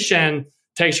probation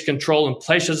takes control and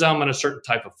places them in a certain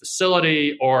type of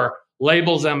facility or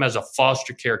labels them as a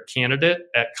foster care candidate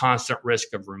at constant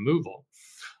risk of removal.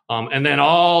 And then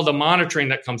all the monitoring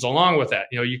that comes along with that.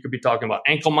 You know, you could be talking about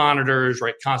ankle monitors,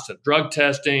 right? Constant drug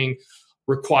testing,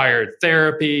 required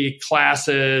therapy,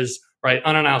 classes, right?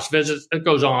 Unannounced visits. It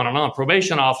goes on and on.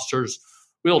 Probation officers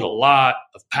wield a lot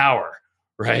of power,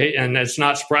 right? And it's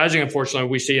not surprising, unfortunately,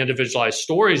 we see individualized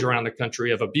stories around the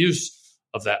country of abuse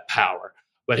of that power.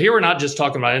 But here we're not just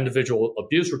talking about individual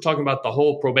abuse. We're talking about the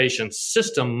whole probation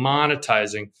system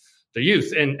monetizing the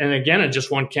youth. And again, in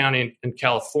just one county in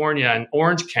California, in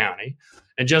Orange County,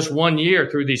 in just 1 year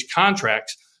through these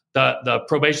contracts, the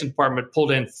probation department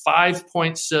pulled in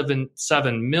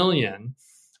 $5.77 million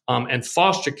in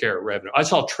foster care revenue. I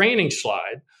saw a training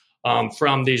slide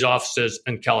from these offices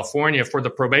in California for the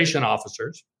probation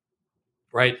officers,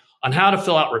 right, on how to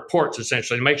fill out reports,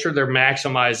 essentially, to make sure they're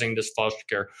maximizing this foster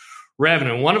care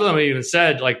revenue. And one of them even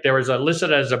said, like, there was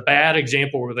listed as a bad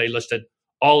example where they listed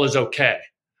all is okay,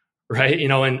 right? You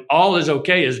know, and all is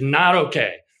okay is not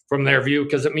okay from their view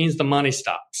because it means the money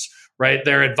stops. Right?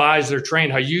 They're advised, they're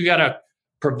trained how you got to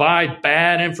provide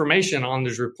bad information on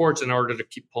these reports in order to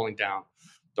keep pulling down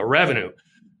the revenue.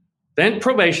 Then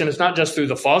probation is not just through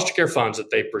the foster care funds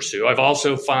that they pursue. I've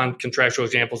also found contractual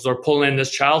examples. They're pulling in this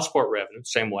child support revenue,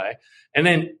 same way. And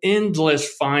then endless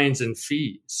fines and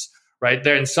fees, right?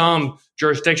 There in some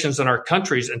jurisdictions in our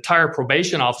countries, entire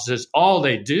probation offices, all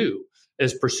they do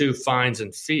is pursue fines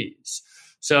and fees.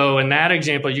 So in that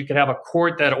example, you could have a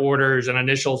court that orders an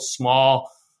initial small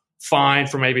fine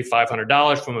for maybe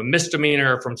 $500 from a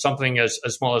misdemeanor, from something as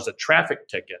small as a traffic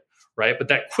ticket, right? But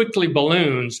that quickly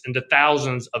balloons into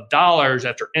thousands of dollars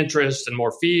after interest and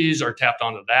more fees are tapped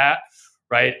onto that,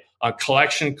 right?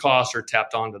 Collection costs are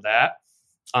tapped onto that.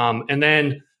 And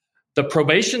then the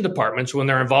probation departments, when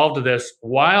they're involved in this,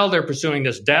 while they're pursuing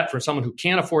this debt from someone who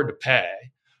can't afford to pay,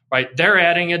 right, they're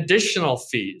adding additional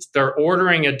fees. They're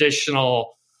ordering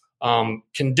additional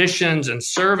conditions and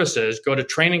services, go to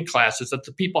training classes that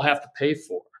the people have to pay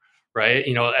for, right?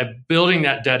 Building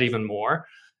that debt even more.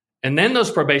 And then those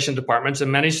probation departments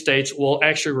in many states will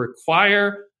actually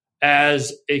require,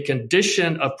 as a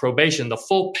condition of probation, the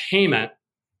full payment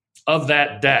of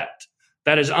that debt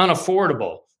that is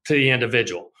unaffordable to the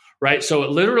individual. Right. So it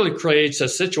literally creates a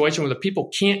situation where the people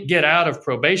can't get out of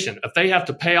probation. If they have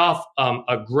to pay off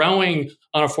a growing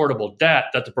unaffordable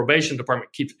debt that the probation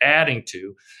department keeps adding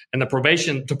to, and the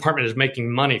probation department is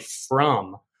making money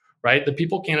from, right, the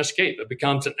people can't escape. It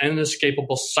becomes an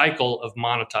inescapable cycle of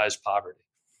monetized poverty.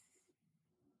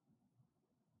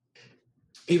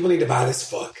 People need to buy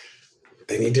this book.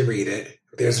 They need to read it.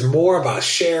 There's more about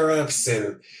sheriffs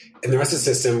and the rest of the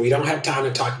system. We don't have time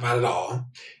to talk about it all,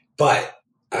 but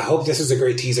I hope this was a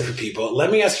great teaser for people. Let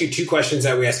me ask you 2 questions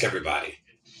that we ask everybody.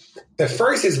 The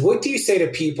first is, what do you say to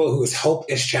people whose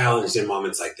hope is challenged in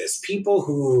moments like this? People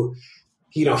who,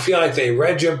 feel like they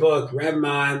read your book, read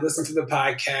mine, listened to the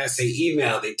podcast, they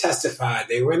emailed, they testified,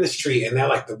 they were in the street, and they're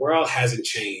like, the world hasn't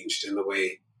changed in the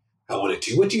way I want it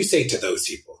to. What do you say to those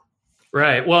people?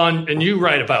 Right. Well, and you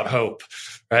write about hope,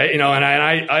 right? And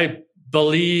I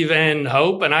believe in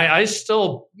hope, and I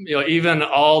still, even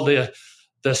all the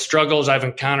struggles I've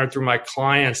encountered through my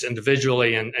clients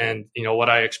individually and what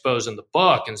I expose in the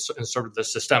book and sort of the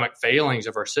systemic failings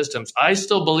of our systems, I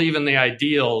still believe in the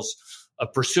ideals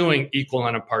of pursuing equal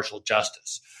and impartial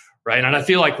justice, right? And I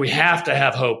feel like we have to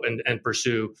have hope and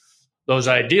pursue those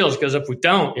ideals, because if we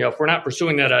don't, if we're not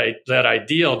pursuing that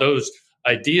ideal, those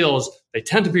ideals, they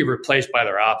tend to be replaced by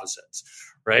their opposites,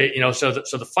 right? So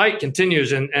the fight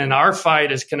continues, and our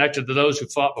fight is connected to those who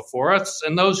fought before us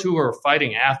and those who are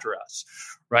fighting after us.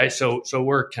 Right. So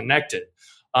we're connected.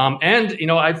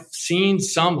 And I've seen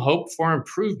some hope for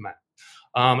improvement.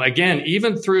 Again,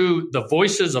 even through the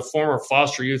voices of former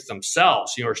foster youth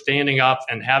themselves, are standing up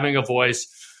and having a voice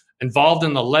involved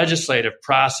in the legislative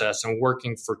process and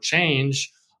working for change.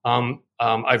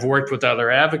 I've worked with other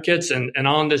advocates and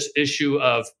on this issue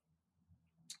of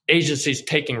agencies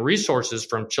taking resources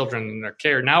from children in their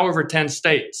care. Now over 10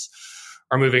 states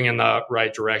are moving in the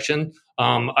right direction.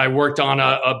 I worked on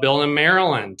a bill in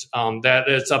Maryland that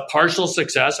it's a partial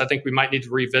success. I think we might need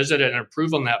to revisit it and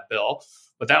improve on that bill.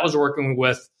 But that was working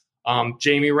with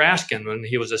Jamie Raskin when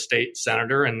he was a state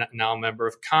senator and now a member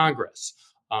of Congress.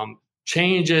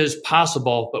 Change is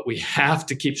possible, but we have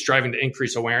to keep striving to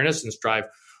increase awareness and strive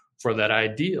for that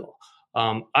ideal.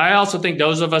 I also think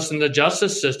those of us in the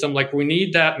justice system, we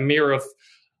need that mirror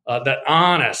of that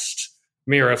honest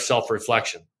mirror of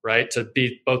self-reflection, right? To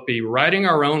both be righting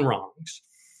our own wrongs.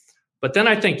 But then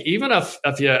I think even if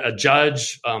you're a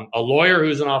judge, a lawyer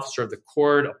who's an officer of the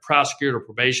court, a prosecutor,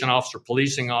 probation officer,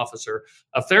 policing officer,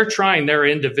 if they're trying their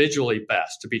individually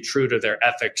best to be true to their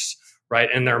ethics, right,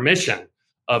 and their mission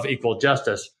of equal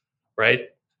justice, right,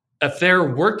 if they're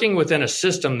working within a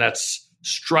system that's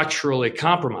structurally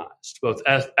compromised, both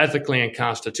ethically and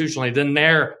constitutionally, then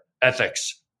their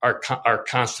ethics are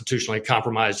constitutionally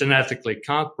compromised and ethically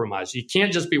compromised. You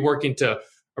can't just be working to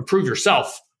improve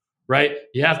yourself, right?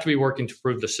 You have to be working to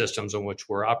improve the systems in which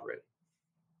we're operating.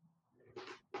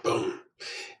 Boom.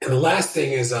 And the last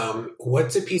thing is,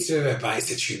 what's a piece of advice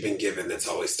that you've been given that's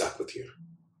always stuck with you?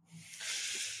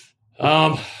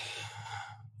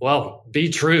 Well, be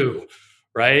true,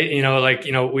 right?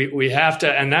 We have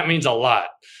to, and that means a lot.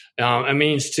 It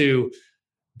means to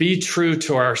be true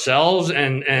to ourselves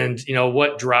and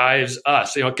what drives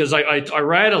us, because I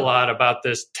write a lot about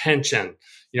this tension,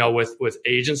 with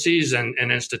agencies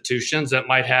and institutions that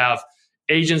might have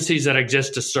agencies that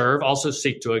exist to serve, also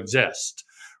seek to exist,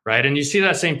 right? And you see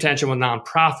that same tension with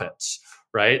nonprofits,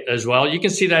 right, as well. You can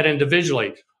see that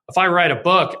individually. If I write a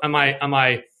book, am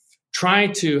I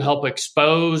trying to help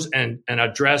expose and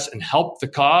address and help the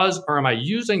cause, or am I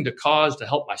using the cause to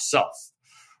help myself,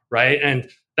 right? And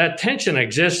that tension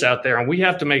exists out there, and we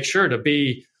have to make sure to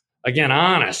be, again,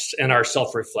 honest in our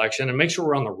self-reflection and make sure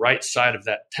we're on the right side of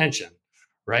that tension,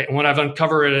 right? And what I've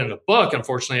uncovered in the book,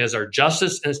 unfortunately, is our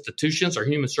justice institutions, our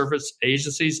human service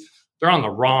agencies, they're on the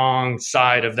wrong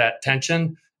side of that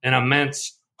tension, and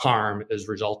immense harm is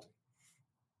resulting.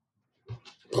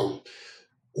 Boom.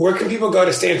 Where can people go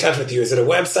to stay in touch with you? Is it a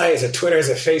website? Is it Twitter? Is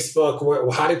it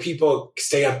Facebook? How do people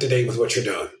stay up to date with what you're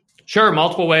doing? Sure,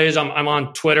 multiple ways. I'm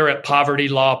on Twitter at Poverty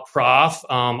Law Prof.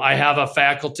 I have a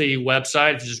faculty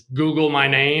website. If you just Google my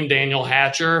name, Daniel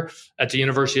Hatcher, at the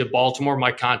University of Baltimore,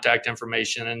 my contact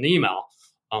information and email.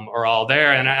 are all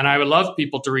there. And I would love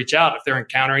people to reach out if they're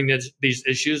encountering these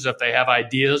issues, if they have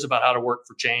ideas about how to work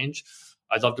for change.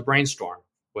 I'd love to brainstorm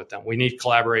with them. We need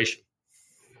collaboration.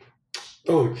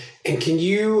 Boom. And can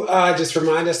you just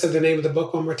remind us of the name of the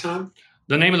book one more time?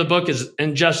 The name of the book is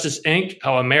Injustice, Inc.,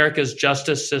 How America's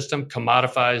Justice System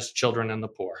Commodifies Children and the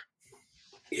Poor.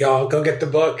 Y'all go get the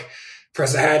book.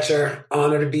 Professor Hatcher,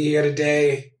 honor to be here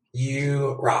today.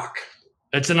 You rock.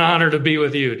 It's an honor to be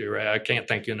with you, DeRay. I can't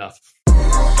thank you enough.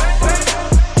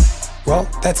 Well,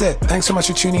 that's it. Thanks so much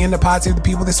for tuning in to Pod Save the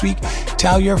People this week.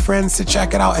 Tell your friends to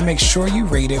check it out and make sure you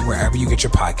rate it wherever you get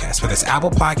your podcasts, whether it's Apple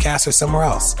Podcasts or somewhere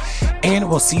else. And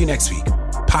we'll see you next week.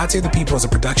 Pod Save the People is a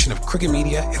production of Crooked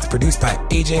Media. It's produced by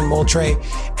AJ Moultrie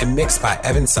and mixed by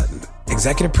Evan Sutton.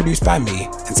 Executive produced by me,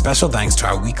 and special thanks to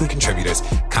our weekly contributors,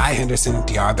 Kai Henderson,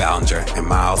 DR Ballinger, and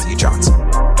Miles E. Johnson.